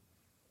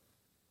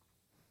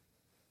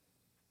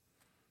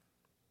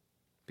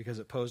 Because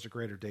it posed a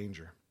greater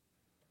danger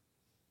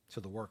to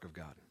the work of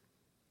God.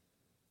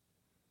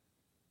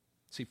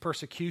 See,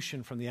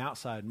 persecution from the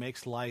outside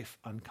makes life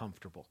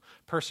uncomfortable.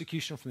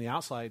 Persecution from the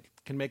outside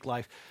can make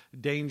life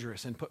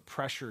dangerous and put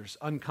pressures,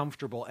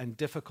 uncomfortable and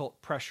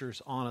difficult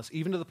pressures on us,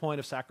 even to the point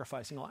of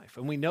sacrificing life.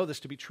 And we know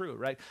this to be true,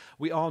 right?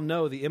 We all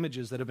know the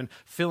images that have been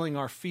filling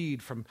our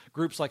feed from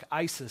groups like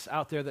ISIS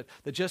out there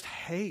that just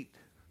hate.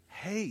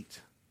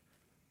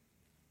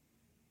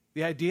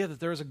 The idea that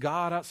there is a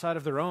God outside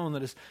of their own,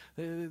 that is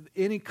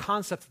any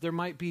concept that there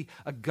might be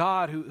a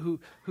God who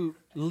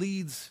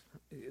leads,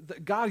 the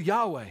God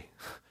Yahweh,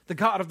 the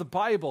God of the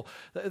Bible,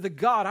 the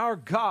God, our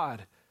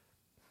God.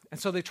 And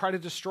so they try to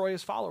destroy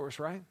his followers,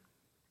 right?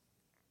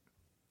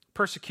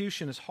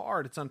 Persecution is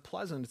hard, it's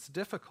unpleasant, it's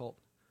difficult.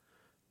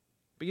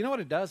 But you know what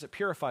it does? It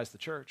purifies the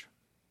church.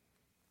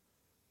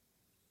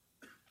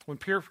 When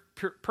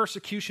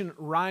persecution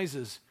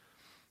rises,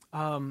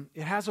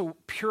 it has a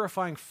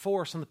purifying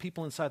force on the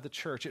people inside the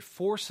church. It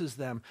forces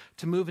them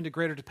to move into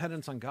greater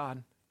dependence on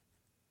God.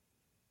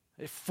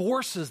 It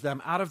forces them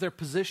out of their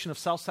position of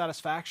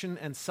self-satisfaction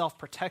and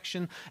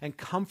self-protection and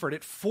comfort.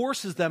 It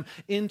forces them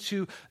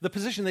into the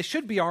position they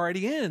should be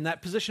already in,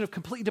 that position of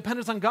complete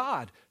dependence on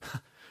God.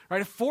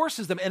 Right? It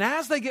forces them. And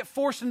as they get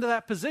forced into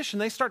that position,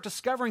 they start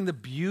discovering the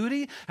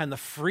beauty and the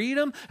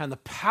freedom and the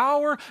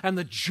power and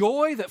the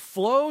joy that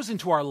flows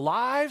into our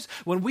lives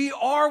when we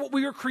are what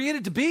we were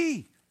created to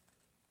be,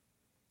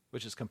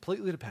 which is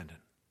completely dependent.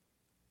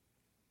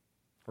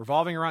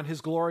 Revolving around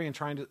his glory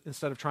and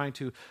instead of trying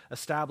to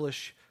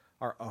establish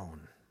our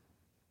own.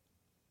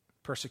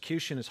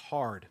 Persecution is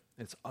hard,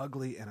 and it's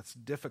ugly, and it's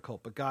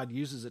difficult, but God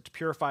uses it to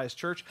purify his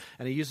church,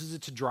 and he uses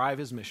it to drive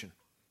his mission.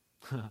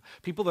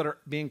 People that are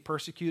being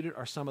persecuted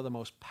are some of the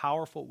most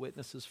powerful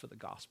witnesses for the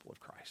gospel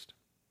of Christ.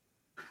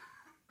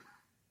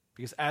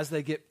 Because as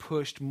they get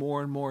pushed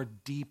more and more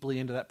deeply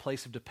into that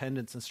place of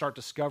dependence and start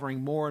discovering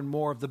more and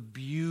more of the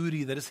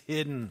beauty that is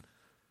hidden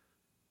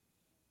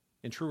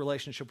in true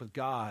relationship with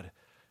God,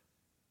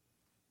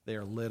 they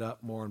are lit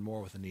up more and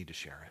more with a need to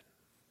share it.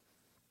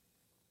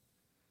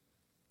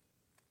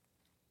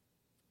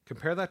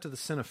 Compare that to the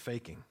sin of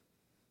faking.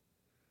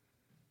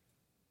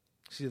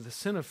 See, the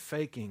sin of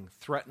faking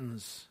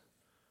threatens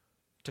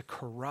to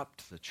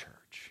corrupt the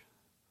church.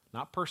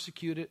 Not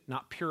persecute it,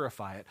 not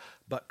purify it,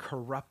 but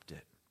corrupt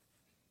it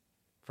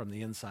from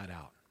the inside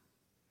out.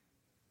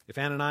 If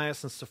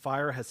Ananias and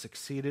Sapphira had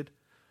succeeded,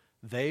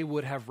 they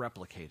would have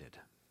replicated.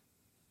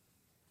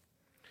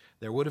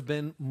 There would have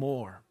been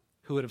more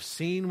who would have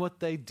seen what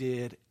they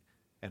did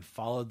and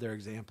followed their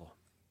example.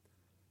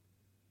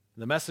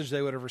 The message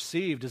they would have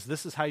received is,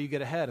 this is how you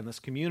get ahead in this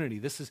community.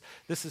 This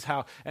is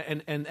how,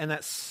 and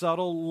that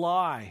subtle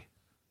lie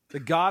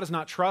that God is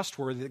not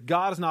trustworthy, that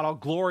God is not all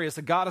glorious,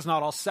 that God is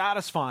not all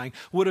satisfying,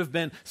 would have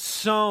been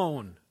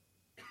sown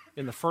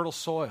in the fertile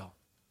soil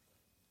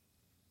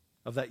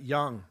of that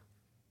young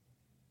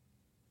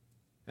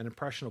and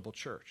impressionable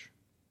church.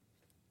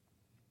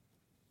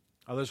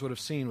 Others would have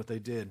seen what they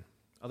did.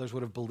 Others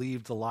would have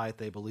believed the lie that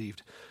they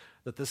believed,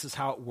 that this is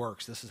how it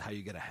works, this is how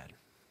you get ahead.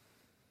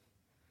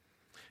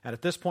 And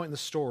at this point in the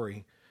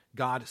story,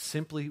 God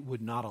simply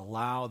would not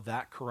allow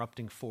that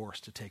corrupting force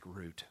to take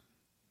root.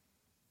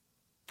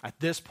 At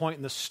this point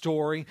in the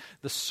story,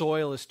 the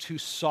soil is too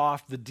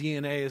soft, the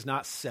DNA is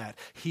not set.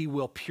 He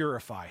will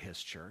purify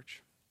his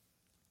church.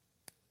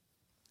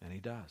 And he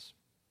does.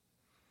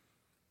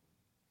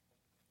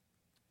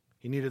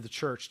 He needed the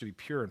church to be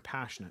pure and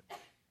passionate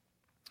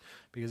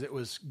because it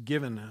was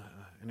given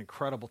an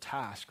incredible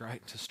task,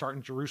 right? To start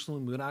in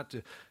Jerusalem, move out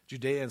to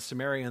Judea and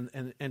Samaria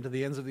and to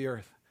the ends of the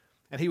earth.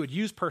 And he would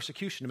use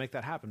persecution to make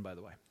that happen, by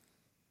the way.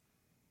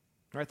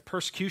 Right? The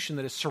persecution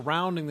that is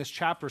surrounding this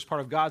chapter is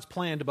part of God's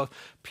plan to both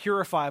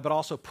purify but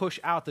also push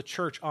out the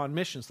church on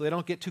mission so they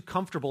don't get too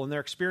comfortable in their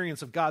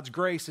experience of God's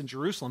grace in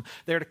Jerusalem.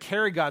 They're to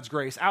carry God's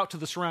grace out to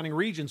the surrounding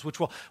regions, which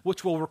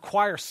will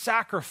require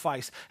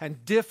sacrifice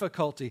and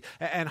difficulty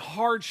and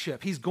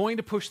hardship. He's going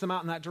to push them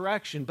out in that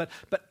direction. But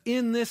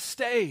in this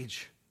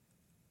stage,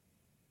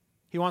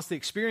 he wants the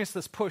experience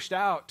that's pushed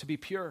out to be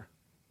pure.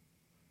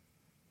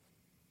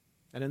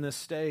 And in this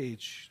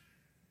stage,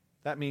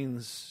 that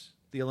means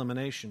the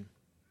elimination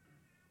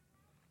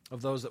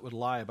of those that would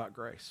lie about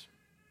grace.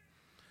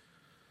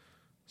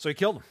 So he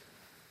killed them.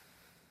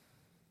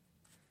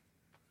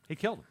 He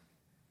killed them.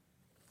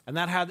 And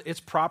that had its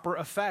proper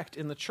effect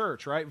in the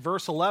church, right?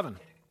 Verse 11.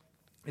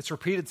 It's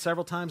repeated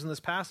several times in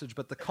this passage,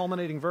 but the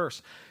culminating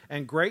verse,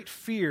 and great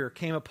fear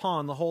came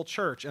upon the whole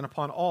church and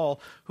upon all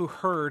who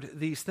heard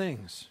these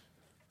things.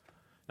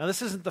 Now,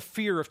 this isn't the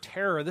fear of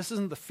terror. This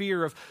isn't the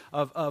fear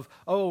of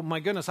oh my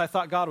goodness, I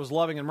thought God was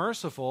loving and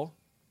merciful,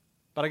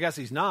 but I guess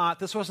he's not.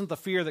 This wasn't the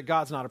fear that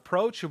God's not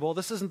approachable.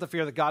 This isn't the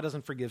fear that God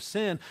doesn't forgive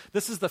sin.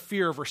 This is the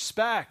fear of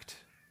respect.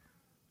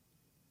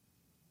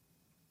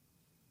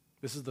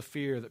 This is the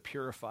fear that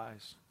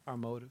purifies our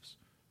motives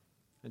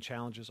and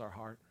challenges our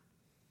heart.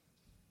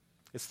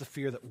 It's the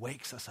fear that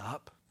wakes us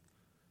up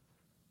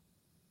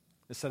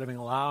instead of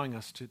allowing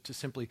us to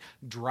simply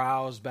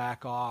drowse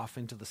back off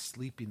into the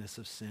sleepiness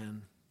of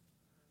sin.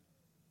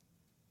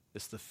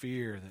 It's the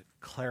fear that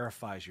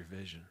clarifies your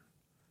vision.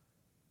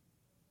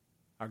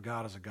 Our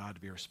God is a God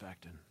to be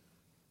respected.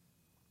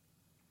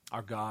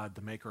 Our God,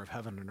 the maker of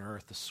heaven and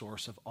earth, the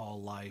source of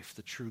all life,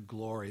 the true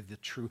glory, the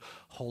true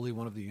Holy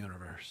One of the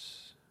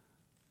universe,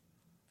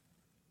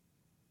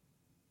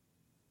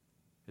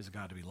 is a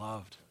God to be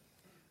loved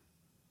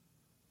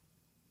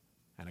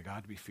and a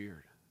God to be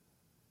feared.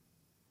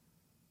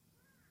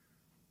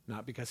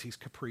 Not because he's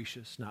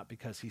capricious, not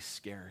because he's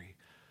scary,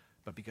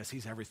 but because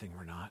he's everything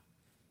we're not.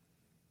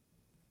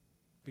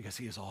 Because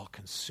he is all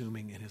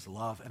consuming in his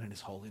love and in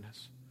his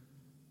holiness.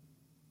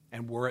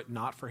 And were it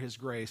not for his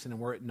grace and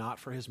were it not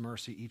for his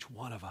mercy, each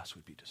one of us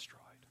would be destroyed.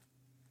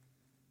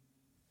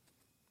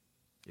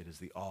 It is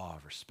the awe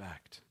of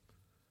respect.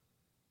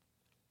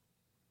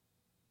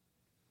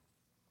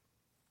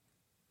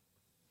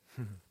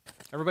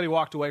 Everybody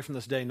walked away from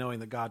this day knowing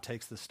that God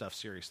takes this stuff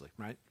seriously,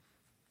 right? And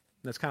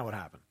that's kind of what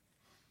happened,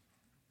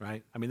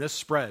 right? I mean, this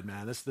spread,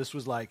 man. This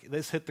was like,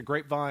 this hit the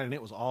grapevine and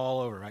it was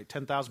all over, right?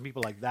 10,000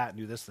 people like that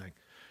knew this thing,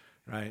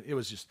 right? It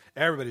was just,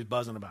 everybody's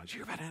buzzing about it. Did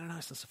you hear about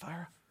Ananias and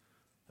Sapphira?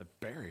 They're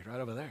buried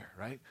right over there,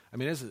 right? I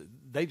mean,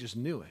 they just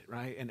knew it,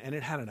 right? And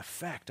it had an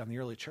effect on the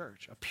early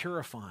church, a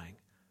purifying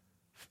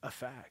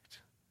effect.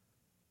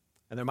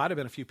 And there might have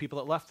been a few people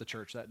that left the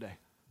church that day,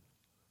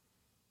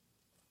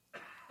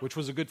 which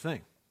was a good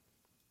thing.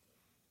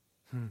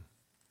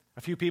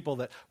 A few people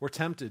that were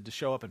tempted to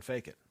show up and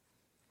fake it.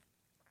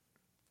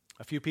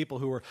 A few people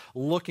who were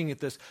looking at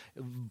this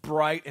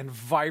bright and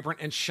vibrant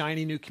and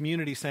shiny new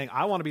community saying,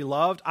 I want to be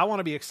loved, I want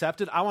to be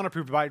accepted, I want to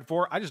be provided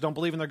for, I just don't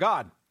believe in their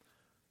God.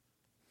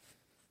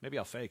 Maybe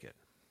I'll fake it.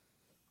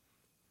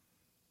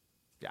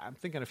 Yeah, I'm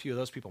thinking a few of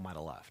those people might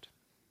have left.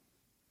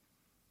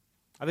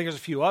 I think there's a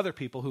few other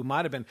people who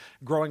might have been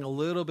growing a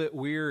little bit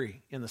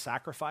weary in the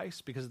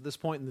sacrifice because at this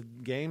point in the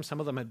game, some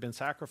of them had been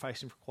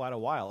sacrificing for quite a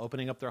while,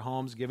 opening up their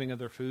homes, giving of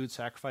their food,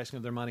 sacrificing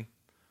of their money,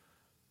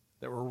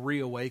 that were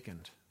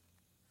reawakened.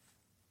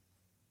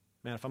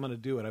 Man, if I'm going to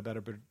do it, I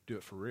better do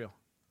it for real.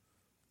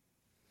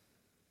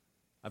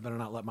 I better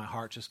not let my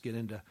heart just get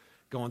into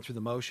going through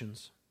the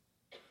motions,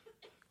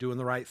 doing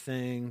the right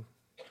thing,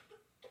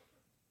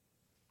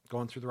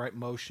 going through the right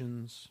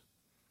motions,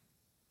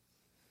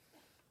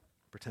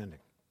 pretending.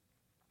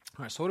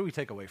 All right, so what do we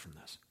take away from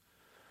this?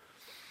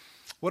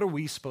 What are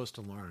we supposed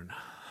to learn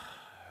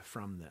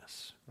from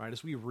this? Right,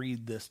 as we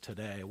read this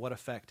today, what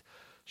effect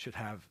should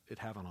it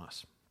have on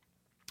us?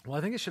 Well,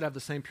 I think it should have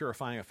the same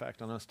purifying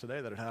effect on us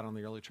today that it had on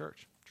the early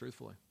church,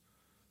 truthfully.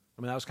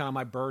 I mean, that was kind of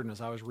my burden as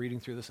I was reading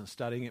through this and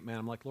studying it, man.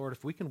 I'm like, Lord,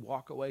 if we can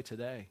walk away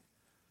today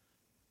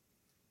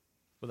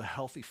with a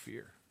healthy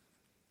fear,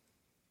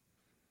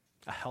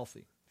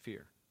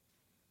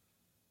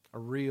 a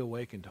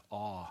reawakened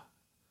awe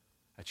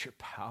at your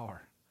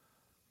power,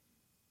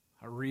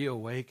 a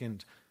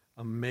reawakened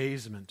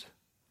amazement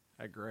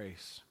at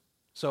grace.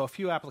 So a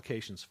few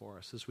applications for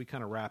us as we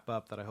kind of wrap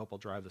up that I hope will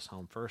drive this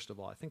home. First of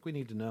all, I think we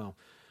need to know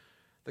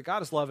that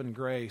God is love and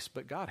grace,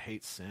 but God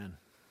hates sin.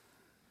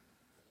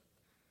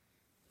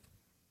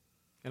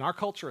 In our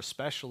culture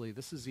especially,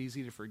 this is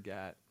easy to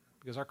forget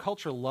because our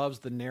culture loves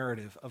the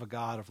narrative of a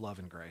God of love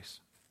and grace.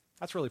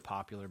 That's really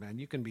popular, man.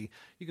 You can be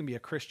a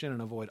Christian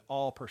and avoid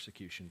all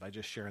persecution by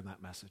just sharing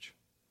that message.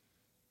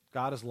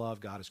 God is love,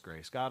 God is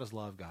grace. God is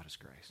love, God is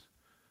grace.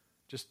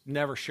 Just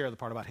never share the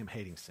part about him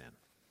hating sin.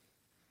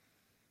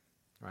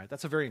 Right?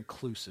 That's a very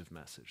inclusive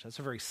message. That's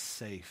a very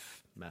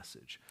safe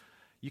message.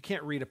 You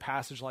can't read a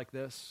passage like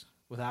this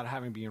without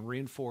having been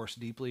reinforced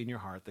deeply in your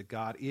heart that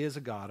God is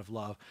a God of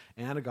love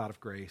and a God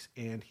of grace,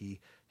 and he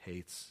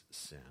hates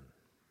sin.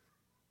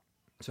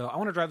 So I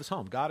want to drive this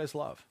home. God is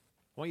love.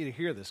 I want you to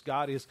hear this.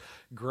 God is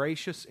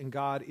gracious and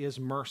God is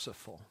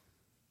merciful.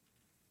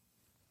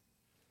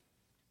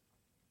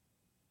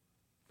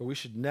 But we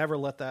should never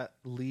let that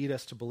lead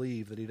us to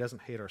believe that he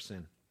doesn't hate our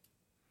sin.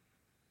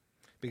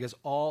 Because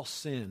all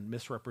sin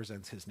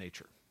misrepresents his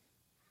nature.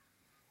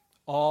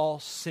 All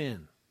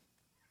sin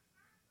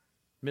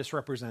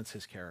misrepresents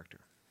his character.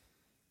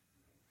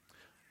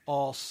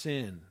 All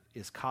sin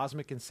is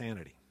cosmic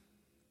insanity,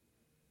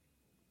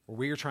 where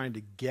we are trying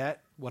to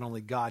get what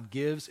only God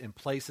gives in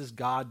places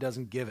God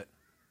doesn't give it.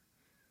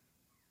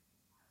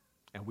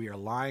 And we are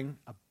lying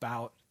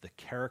about the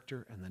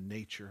character and the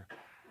nature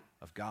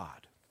of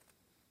God.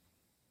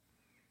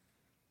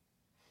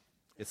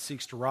 It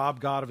seeks to rob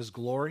God of his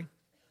glory,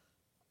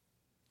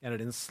 and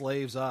it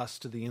enslaves us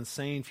to the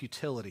insane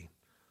futility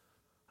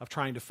of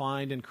trying to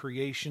find in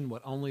creation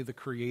what only the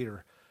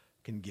Creator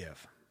can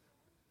give.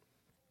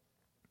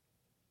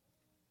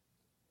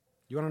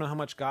 You want to know how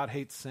much God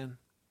hates sin?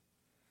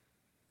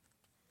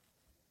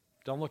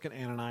 Don't look at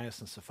Ananias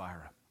and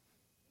Sapphira.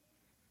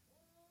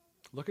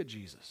 Look at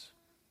Jesus.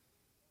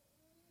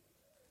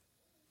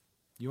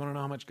 You want to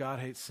know how much God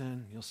hates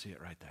sin? You'll see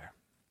it right there.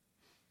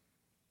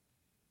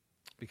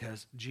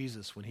 Because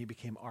Jesus, when he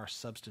became our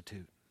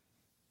substitute,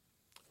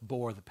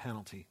 bore the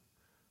penalty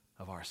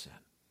of our sin.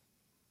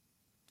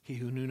 He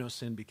who knew no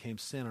sin became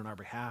sin on our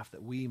behalf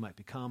that we might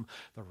become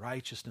the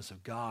righteousness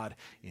of God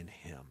in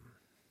him.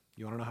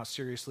 You want to know how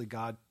seriously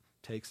God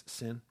takes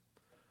sin?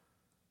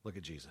 Look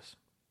at Jesus.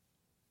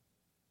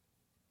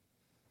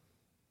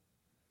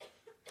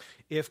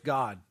 If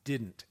God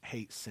didn't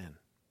hate sin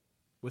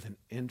with an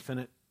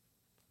infinite,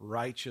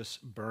 righteous,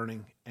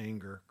 burning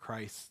anger,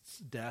 Christ's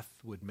death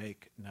would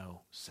make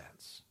no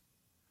sense.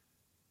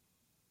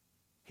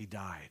 He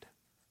died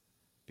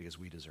because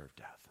we deserve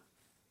death.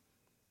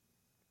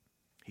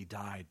 He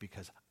died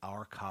because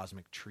our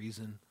cosmic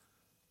treason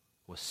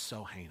was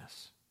so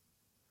heinous,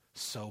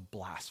 so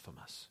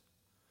blasphemous,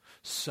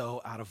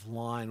 so out of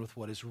line with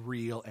what is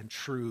real and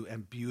true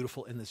and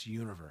beautiful in this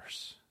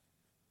universe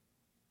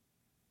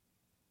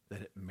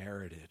that it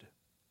merited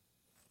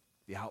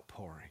the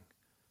outpouring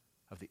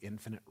of the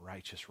infinite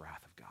righteous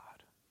wrath of God.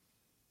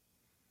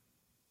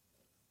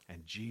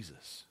 And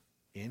Jesus,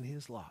 in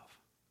his love,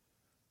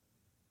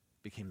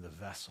 became the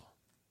vessel,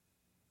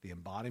 the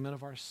embodiment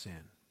of our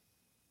sin,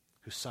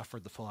 who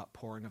suffered the full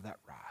outpouring of that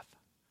wrath,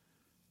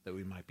 that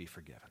we might be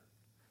forgiven.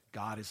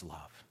 God is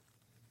love.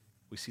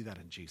 We see that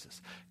in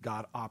Jesus.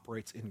 God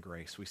operates in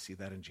grace. We see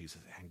that in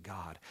Jesus. And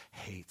God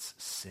hates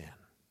sin.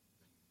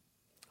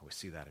 We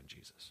see that in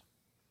Jesus.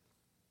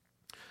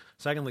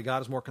 Secondly,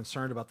 God is more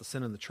concerned about the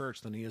sin in the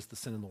church than he is the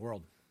sin in the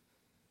world.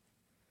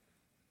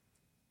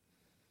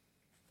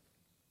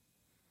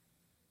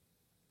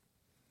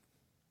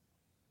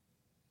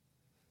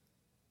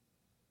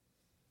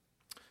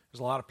 There's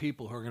a lot of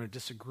people who are going to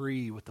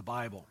disagree with the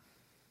Bible.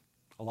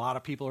 A lot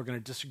of people are going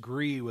to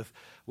disagree with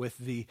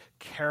the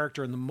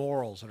character and the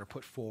morals that are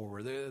put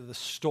forward, the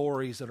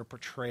stories that are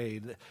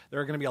portrayed. There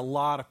are going to be a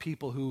lot of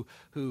people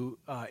who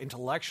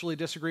intellectually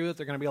disagree with it.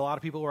 There are going to be a lot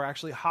of people who are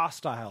actually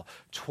hostile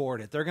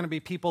toward it. There are going to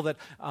be people that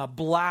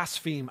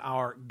blaspheme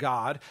our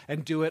God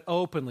and do it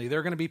openly. There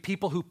are going to be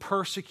people who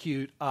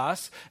persecute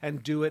us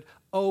and do it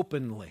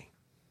openly.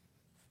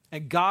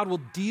 And God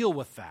will deal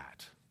with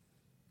that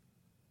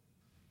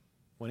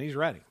when he's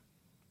ready.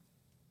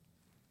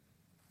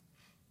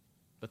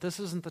 But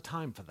this isn't the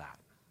time for that.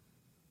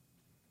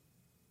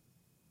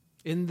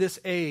 In this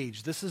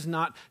age, this is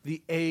not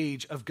the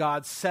age of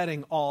God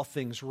setting all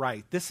things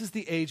right. This is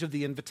the age of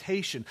the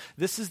invitation.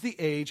 This is the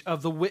age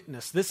of the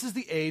witness. This is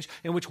the age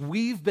in which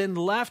we've been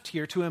left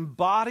here to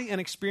embody and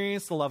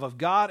experience the love of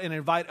God and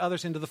invite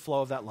others into the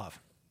flow of that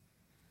love.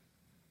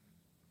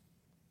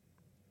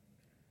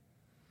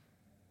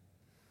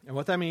 And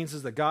what that means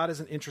is that God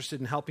isn't interested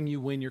in helping you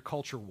win your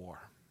culture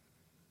war.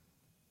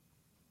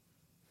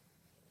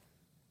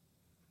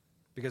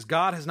 Because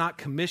God has not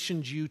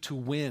commissioned you to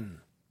win.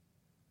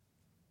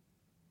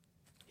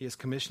 He has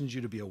commissioned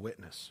you to be a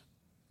witness.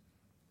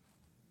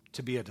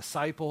 To be a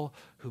disciple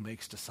who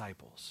makes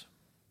disciples.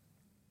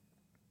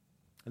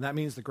 And that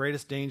means the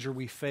greatest danger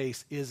we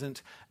face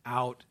isn't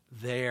out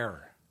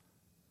there.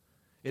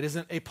 It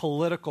isn't a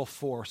political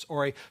force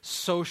or a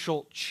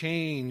social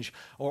change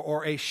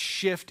or a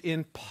shift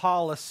in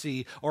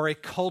policy or a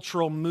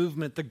cultural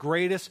movement. The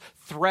greatest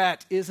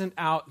threat isn't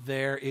out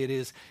there, it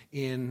is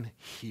in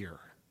here.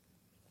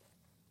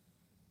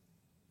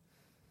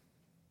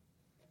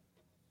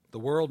 The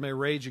world may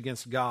rage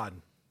against God,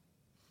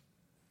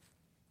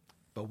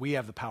 But we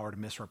have the power to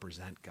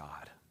misrepresent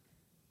God.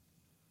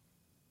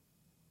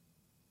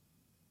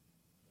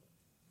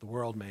 The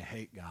world may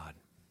hate God,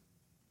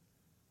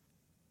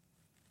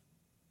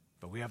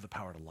 but we have the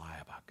power to lie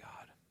about God.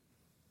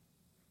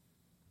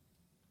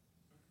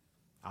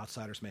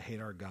 Outsiders may hate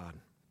our God,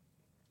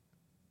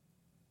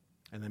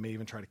 and they may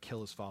even try to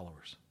kill his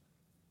followers.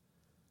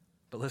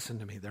 But listen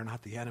to me, they're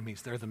not the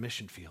enemies, they're the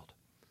mission field.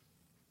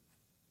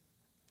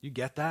 You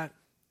get that?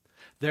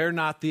 They're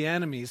not the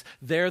enemies,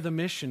 they're the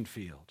mission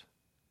field.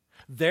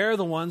 They're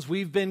the ones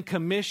we've been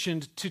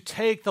commissioned to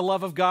take the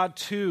love of God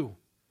to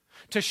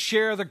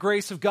share the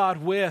grace of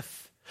God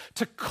with,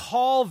 to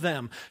call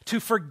them to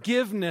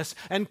forgiveness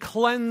and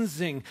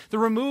cleansing, the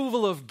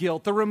removal of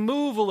guilt, the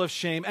removal of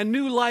shame, and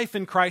new life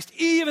in Christ,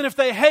 even if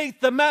they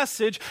hate the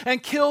message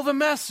and kill the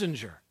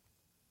messenger.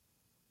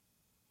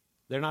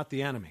 They're not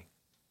the enemy.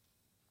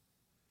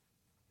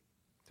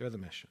 They're the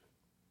mission.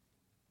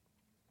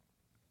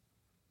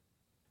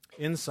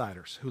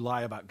 Insiders who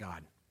lie about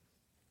God.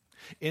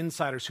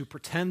 Insiders who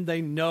pretend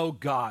they know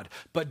God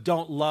but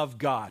don't love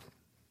God.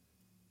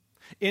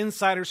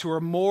 Insiders who are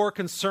more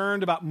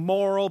concerned about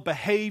moral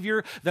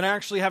behavior than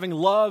actually having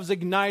loves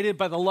ignited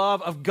by the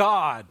love of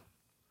God.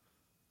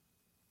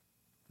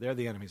 They're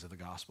the enemies of the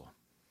gospel.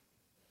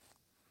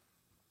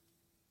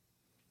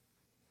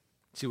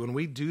 See, when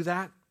we do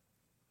that,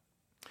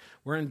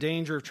 we're in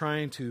danger of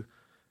trying to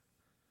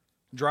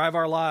drive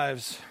our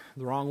lives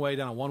the wrong way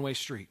down a one-way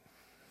street,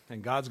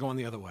 and God's going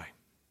the other way.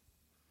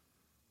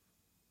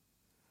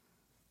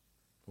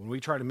 When we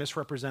try to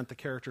misrepresent the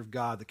character of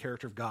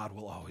God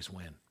will always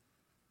win.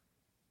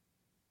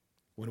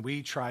 When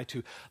we try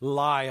to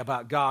lie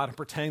about God and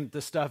pretend that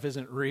this stuff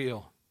isn't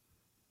real,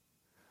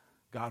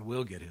 God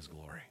will get his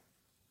glory.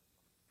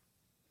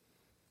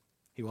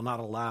 He will not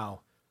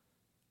allow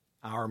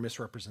our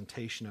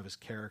misrepresentation of his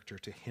character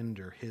to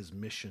hinder his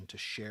mission to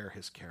share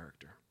his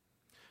character.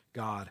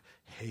 God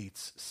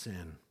hates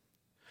sin,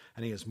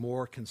 and he is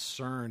more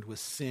concerned with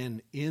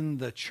sin in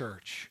the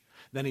church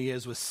than he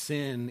is with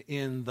sin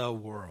in the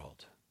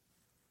world.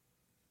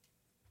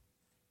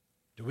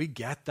 Do we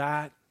get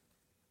that?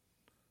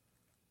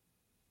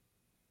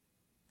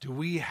 Do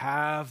we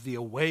have the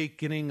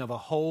awakening of a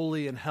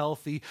holy and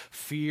healthy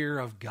fear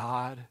of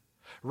God,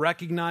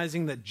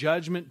 recognizing that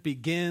judgment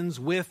begins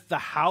with the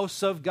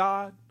house of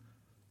God?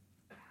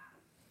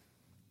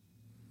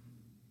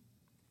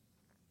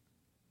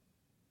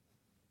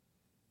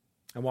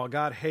 And while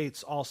God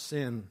hates all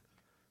sin,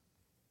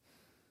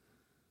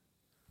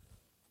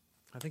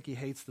 I think he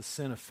hates the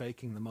sin of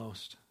faking the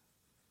most.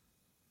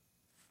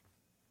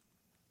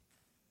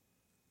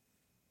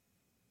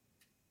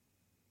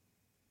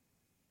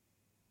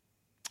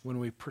 When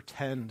we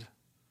pretend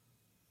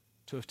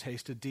to have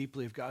tasted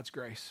deeply of God's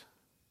grace,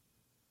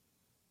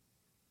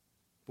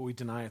 but we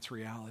deny its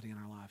reality in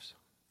our lives.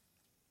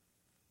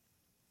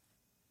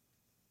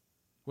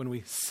 When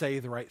we say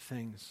the right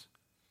things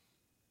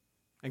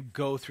and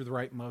go through the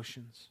right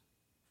motions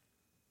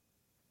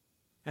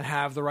and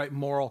have the right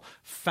moral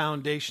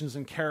foundations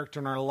and character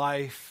in our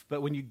life,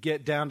 but when you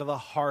get down to the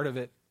heart of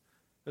it,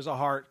 there's a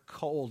heart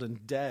cold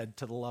and dead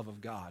to the love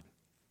of God,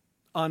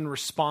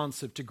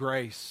 unresponsive to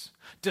grace,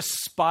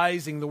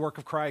 despising the work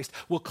of Christ.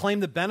 We'll claim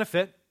the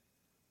benefit,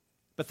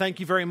 but thank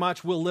you very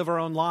much. We'll live our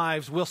own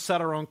lives. We'll set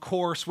our own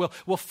course.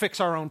 We'll fix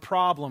our own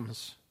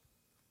problems.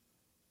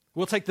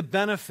 We'll take the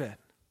benefit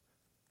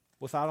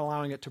without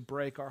allowing it to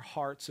break our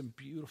hearts in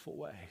beautiful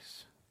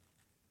ways.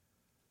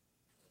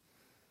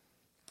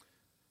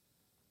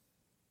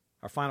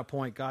 Our final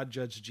point, God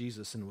judged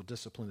Jesus and will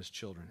discipline his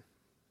children.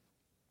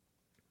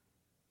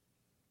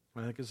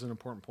 I think this is an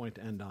important point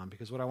to end on,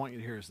 because what I want you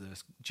to hear is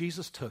this.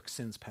 Jesus took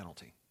sin's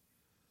penalty.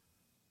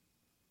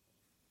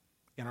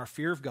 In our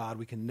fear of God,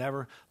 we can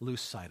never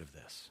lose sight of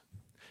this.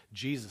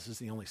 Jesus is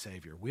the only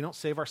Savior. We don't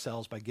save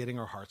ourselves by getting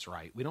our hearts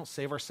right. We don't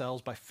save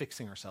ourselves by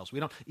fixing ourselves.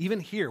 We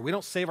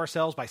don't save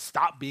ourselves by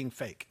stop being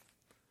fake.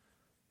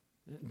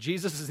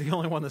 Jesus is the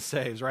only one that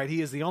saves, right?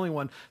 He is the only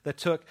one that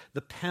took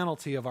the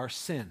penalty of our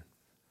sin.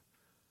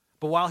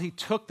 But while he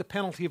took the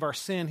penalty of our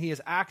sin, he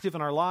is active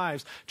in our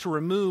lives to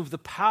remove the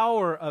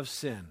power of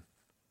sin.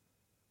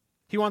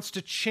 He wants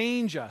to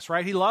change us,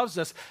 right? He loves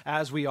us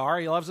as we are.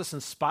 He loves us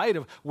in spite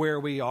of where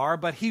we are,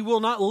 but he will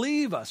not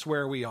leave us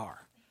where we are.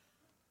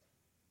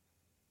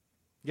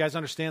 You guys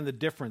understand the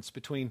difference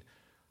between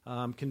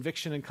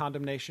conviction and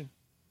condemnation?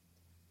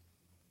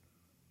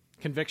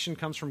 Conviction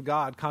comes from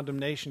God.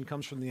 Condemnation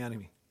comes from the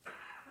enemy.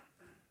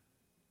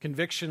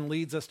 Conviction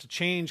leads us to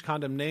change.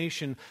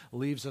 Condemnation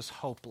leaves us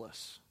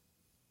hopeless.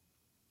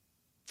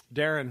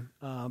 Darren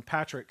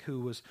Patrick, who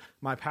was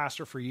my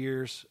pastor for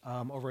years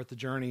over at the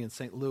Journey in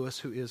St.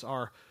 Louis,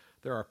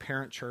 they're our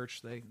parent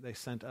church. They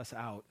sent us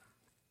out.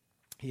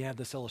 He had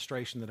this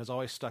illustration that has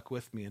always stuck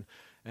with me,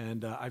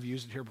 and I've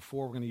used it here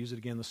before. We're going to use it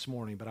again this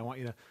morning, but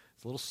it's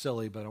a little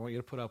silly, but I want you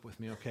to put up with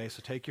me, okay?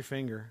 So take your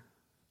finger,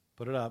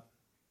 put it up.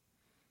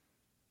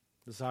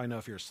 This is how I know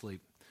if you're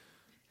asleep,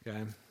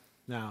 okay?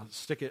 Now,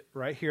 stick it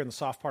right here in the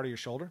soft part of your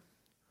shoulder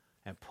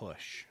and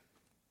push.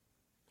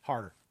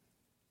 Harder.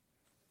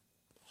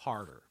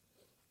 Harder.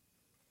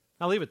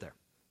 Now leave it there.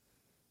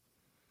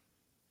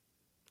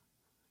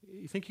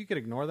 You think you could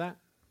ignore that?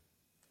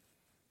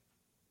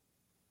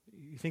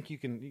 You think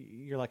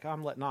you're like, oh,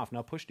 I'm letting off.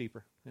 No, push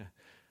deeper. Yeah.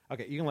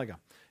 Okay, you can let go.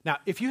 Now,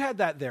 if you had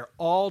that there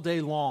all day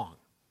long,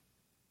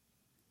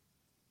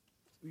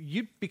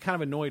 you'd be kind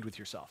of annoyed with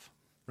yourself,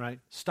 right?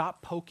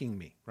 Stop poking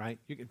me, right?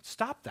 You can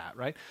stop that,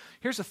 right?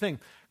 Here's the thing.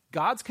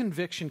 God's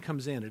conviction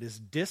comes in. It is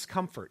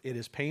discomfort. It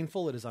is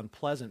painful. It is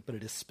unpleasant, but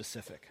it is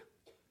specific.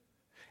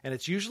 And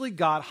it's usually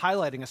God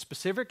highlighting a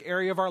specific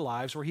area of our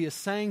lives where he is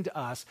saying to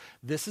us,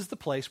 this is the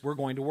place we're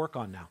going to work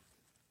on now.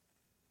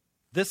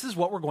 This is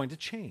what we're going to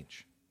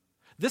change.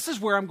 This is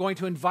where I'm going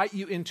to invite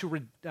you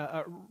into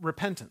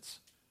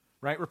repentance,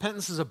 right?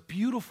 Repentance is a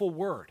beautiful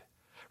word.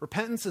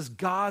 Repentance is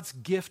God's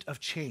gift of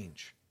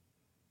change.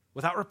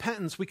 Without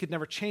repentance, we could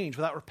never change.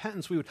 Without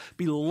repentance, we would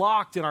be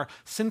locked in our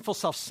sinful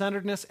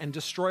self-centeredness and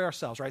destroy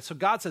ourselves, right? So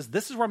God says,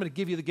 this is where I'm going to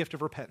give you the gift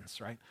of repentance,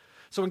 right?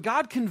 So when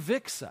God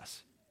convicts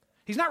us,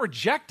 he's not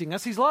rejecting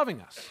us, he's loving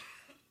us.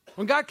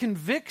 When God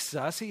convicts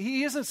us,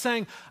 he isn't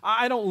saying,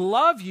 I don't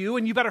love you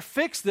and you better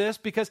fix this,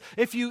 because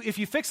if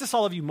you fix this,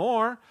 I'll love you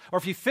more. Or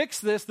if you fix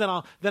this, then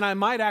I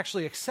might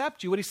actually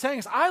accept you. What he's saying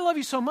is, I love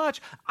you so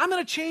much, I'm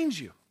going to change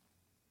you.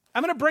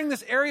 I'm going to bring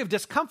this area of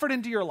discomfort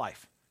into your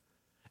life.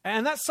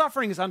 And that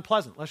suffering is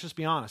unpleasant. Let's just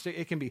be honest.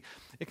 It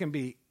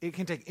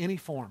can take any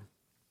form.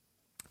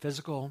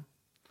 Physical,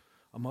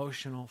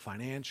 emotional,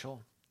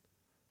 financial.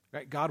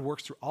 Right? God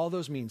works through all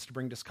those means to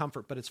bring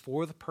discomfort, but it's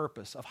for the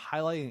purpose of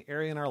highlighting an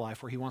area in our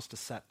life where he wants to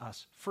set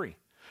us free.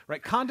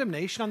 Right?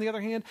 Condemnation, on the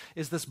other hand,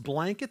 is this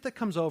blanket that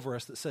comes over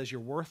us that says you're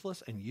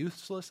worthless and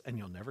useless and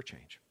you'll never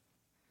change.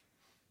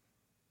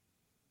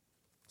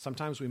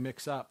 Sometimes we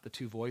mix up the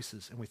two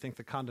voices and we think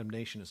the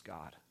condemnation is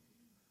God.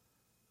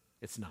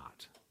 It's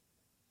not.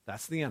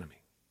 That's the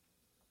enemy.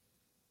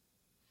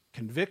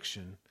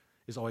 Conviction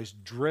is always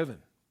driven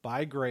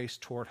by grace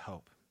toward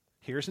hope.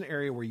 Here's an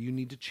area where you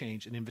need to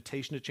change, an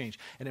invitation to change.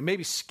 And it may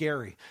be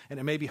scary and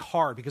it may be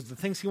hard, because the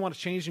things you want to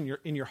change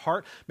in your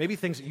heart may be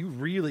things that you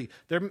really,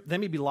 there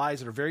may be lies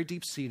that are very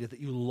deep-seated that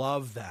you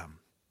love them,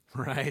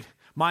 right?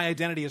 My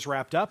identity is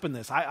wrapped up in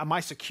this. My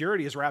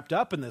security is wrapped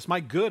up in this.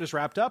 My good is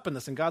wrapped up in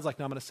this. And God's like,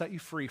 no, I'm going to set you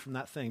free from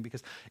that thing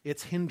because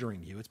it's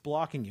hindering you. It's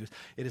blocking you.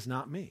 It is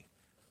not me,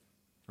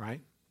 right?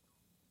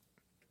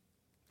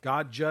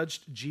 God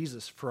judged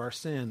Jesus for our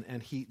sin,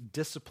 and he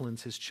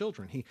disciplines his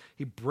children.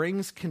 He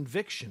brings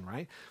conviction,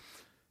 right?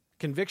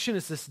 Conviction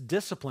is this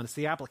discipline. It's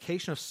the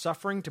application of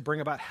suffering to bring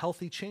about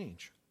healthy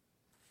change.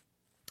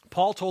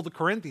 Paul told the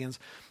Corinthians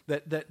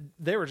that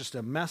they were just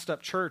a messed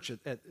up church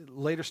at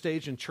later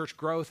stage in church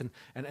growth,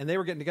 and they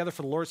were getting together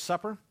for the Lord's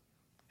Supper,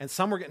 and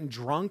some were getting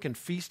drunk and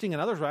feasting,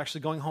 and others were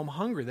actually going home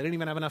hungry. They didn't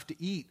even have enough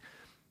to eat.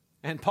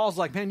 And Paul's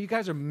like, man, you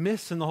guys are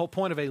missing the whole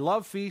point of a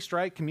love feast,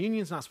 right?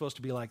 Communion's not supposed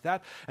to be like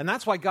that. And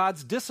that's why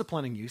God's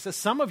disciplining you. He says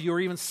some of you are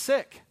even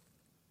sick.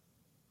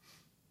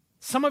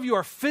 Some of you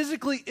are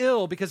physically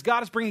ill because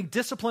God is bringing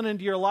discipline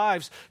into your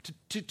lives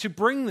to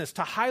bring this,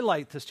 to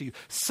highlight this to you.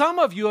 Some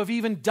of you have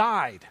even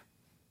died.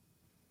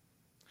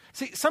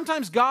 See,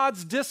 sometimes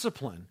God's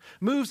discipline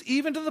moves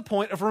even to the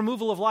point of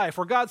removal of life,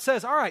 where God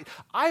says, all right,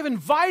 I've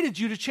invited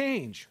you to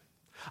change.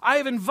 I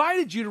have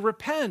invited you to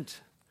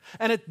repent.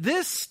 And at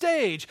this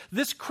stage,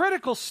 this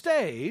critical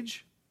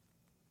stage,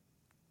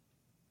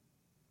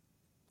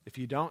 if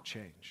you don't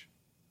change,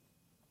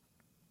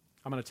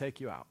 I'm going to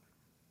take you out.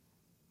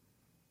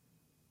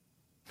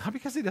 Not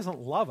because he doesn't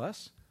love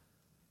us,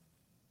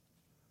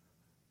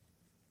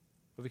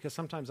 but because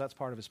sometimes that's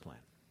part of his plan.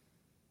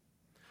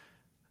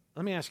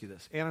 Let me ask you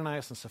this.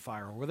 Ananias and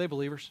Sapphira, were they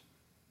believers?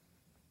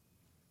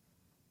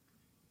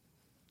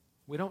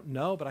 We don't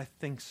know, but I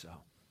think so.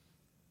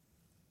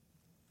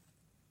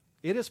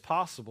 It is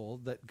possible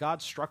that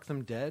God struck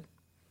them dead,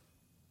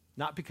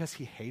 not because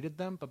he hated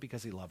them, but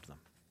because he loved them.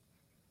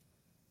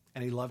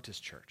 And he loved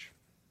his church.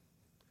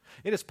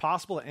 It is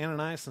possible that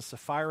Ananias and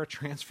Sapphira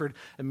transferred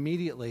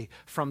immediately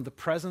from the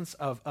presence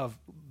of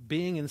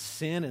being in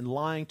sin and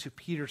lying to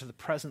Peter to the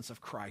presence of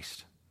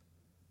Christ.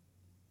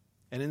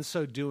 And in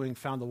so doing,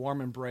 found the warm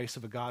embrace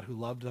of a God who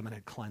loved them and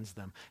had cleansed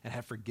them and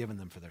had forgiven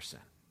them for their sin.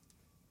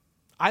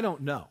 I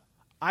don't know.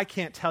 I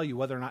can't tell you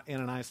whether or not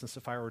Ananias and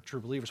Sapphira were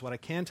true believers. What I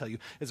can tell you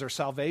is their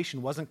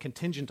salvation wasn't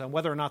contingent on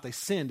whether or not they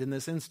sinned in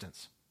this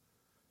instance.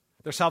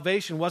 Their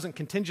salvation wasn't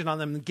contingent on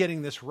them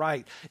getting this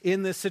right.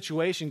 In this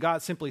situation,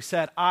 God simply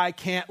said, I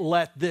can't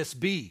let this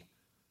be.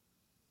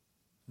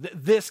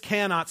 This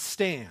cannot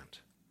stand.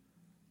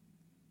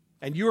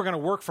 And you are going to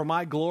work for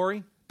my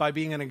glory by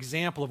being an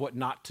example of what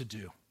not to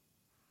do.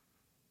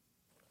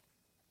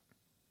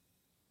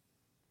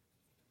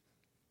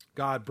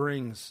 God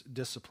brings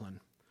discipline,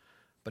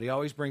 but he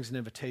always brings an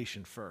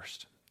invitation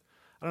first.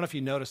 I don't know if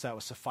you noticed that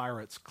with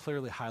Sapphira. It's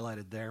clearly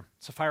highlighted there.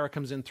 Sapphira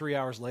comes in 3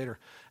 hours later,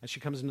 and she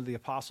comes into the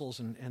apostles,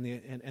 and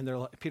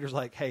Peter's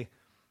like, hey,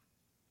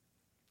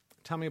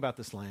 tell me about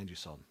this land you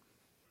sold.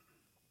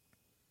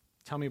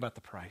 Tell me about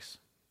the price.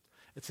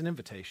 It's an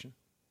invitation.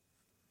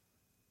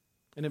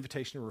 An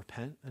invitation to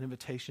repent, an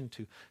invitation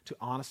to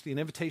honesty, an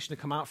invitation to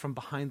come out from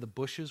behind the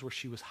bushes where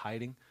she was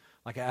hiding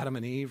like Adam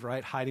and Eve,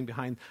 right? Hiding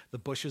behind the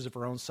bushes of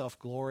her own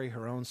self-glory,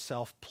 her own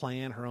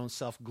self-plan, her own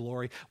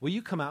self-glory. Will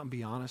you come out and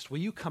be honest? Will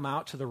you come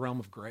out to the realm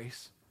of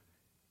grace?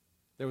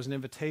 There was an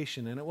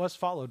invitation, and it was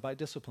followed by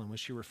discipline when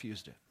she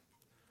refused it.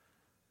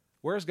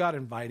 Where is God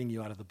inviting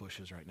you out of the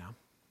bushes right now?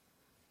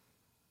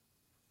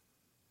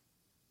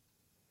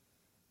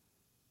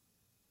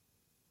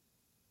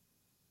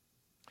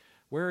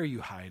 Where are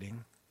you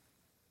hiding?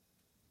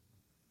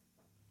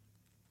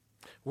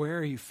 Where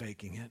are you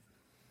faking it?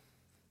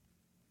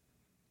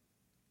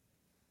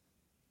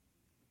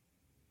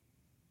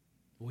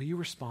 Will you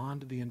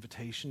respond to the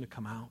invitation to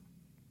come out?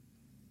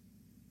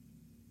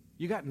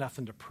 You got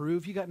nothing to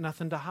prove. You got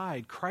nothing to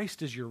hide.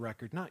 Christ is your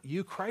record, not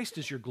you. Christ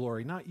is your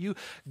glory, not you.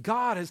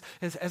 God has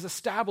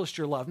established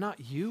your love, not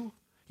you.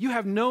 You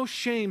have no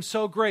shame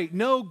so great,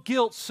 no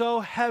guilt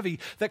so heavy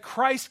that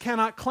Christ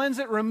cannot cleanse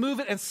it, remove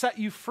it, and set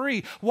you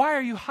free. Why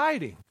are you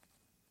hiding?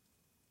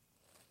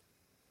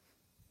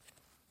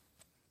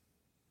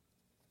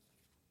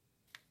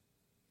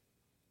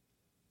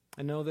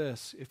 And know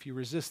this, if you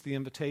resist the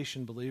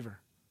invitation, believer,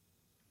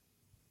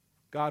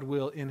 God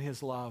will, in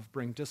his love,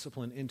 bring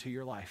discipline into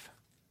your life.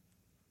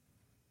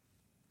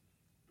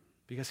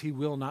 Because he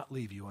will not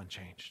leave you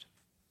unchanged.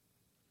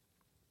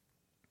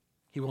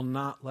 He will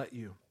not let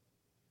you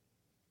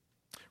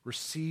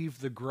receive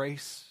the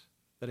grace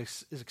that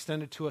is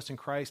extended to us in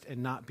Christ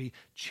and not be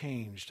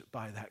changed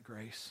by that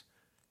grace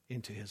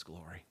into his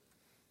glory.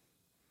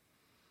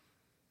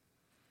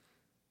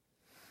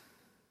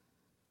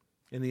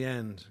 In the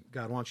end,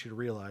 God wants you to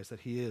realize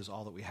that he is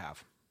all that we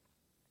have.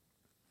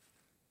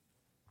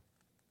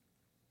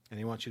 And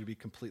he wants you to be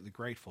completely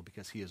grateful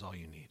because he is all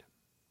you need.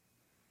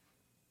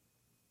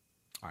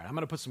 All right, I'm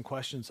going to put some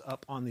questions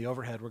up on the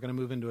overhead. We're going to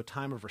move into a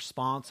time of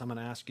response. I'm going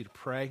to ask you to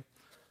pray.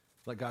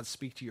 Let God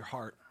speak to your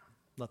heart.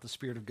 Let the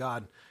Spirit of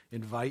God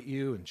invite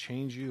you and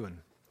change you and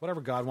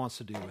whatever God wants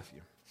to do with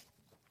you.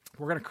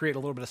 We're going to create a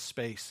little bit of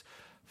space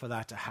for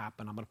that to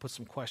happen. I'm going to put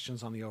some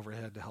questions on the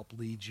overhead to help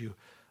lead you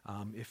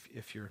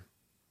if your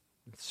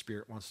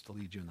Spirit wants to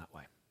lead you in that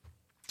way.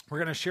 We're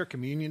going to share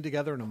communion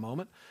together in a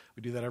moment.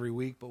 We do that every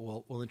week, but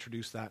we'll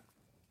introduce that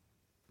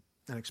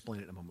and explain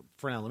it in a moment.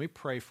 For now, let me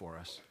pray for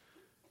us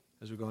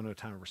as we go into a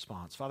time of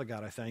response. Father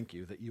God, I thank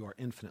you that you are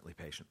infinitely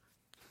patient.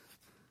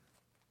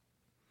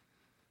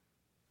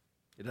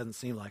 It doesn't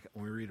seem like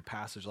when we read a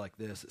passage like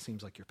this, it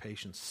seems like your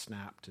patience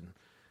snapped and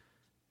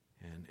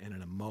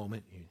in a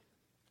moment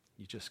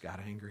you just got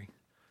angry.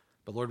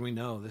 But Lord, we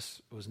know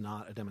this was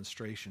not a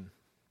demonstration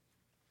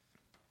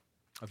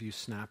of you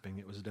snapping.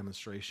 It was a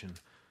demonstration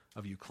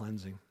of you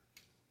cleansing.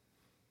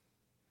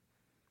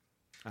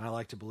 And I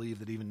like to believe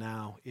that even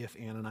now, if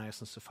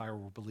Ananias and Sapphira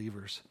were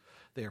believers,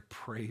 they are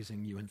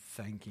praising you and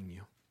thanking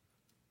you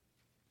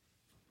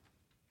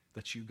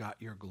that you got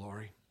your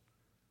glory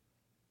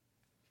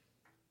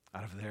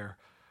out of their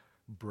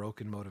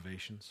broken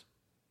motivations.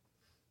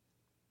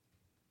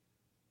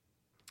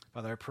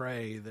 Father, I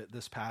pray that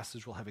this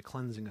passage will have a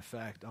cleansing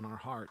effect on our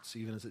hearts,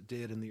 even as it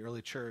did in the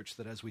early church,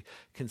 that as we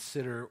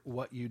consider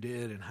what you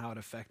did and how it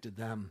affected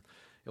them,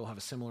 it will have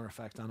a similar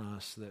effect on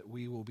us, that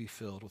we will be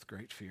filled with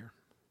great fear.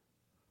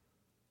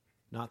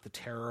 Not the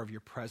terror of your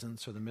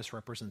presence or the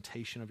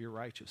misrepresentation of your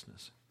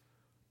righteousness,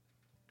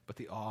 but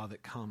the awe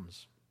that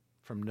comes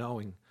from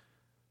knowing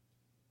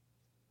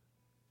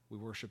we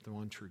worship the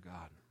one true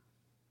God,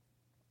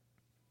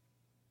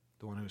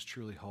 the one who is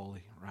truly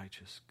holy,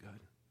 righteous, good,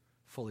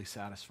 fully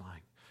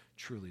satisfying,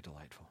 truly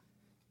delightful.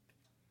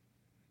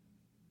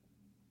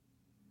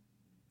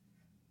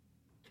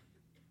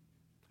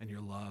 And your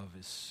love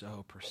is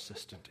so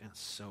persistent and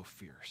so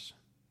fierce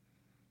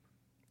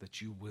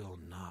that you will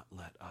not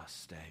let us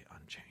stay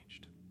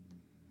unchanged.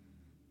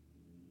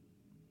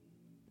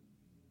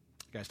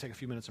 Guys, take a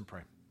few minutes and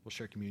pray. We'll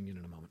share communion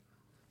in a moment.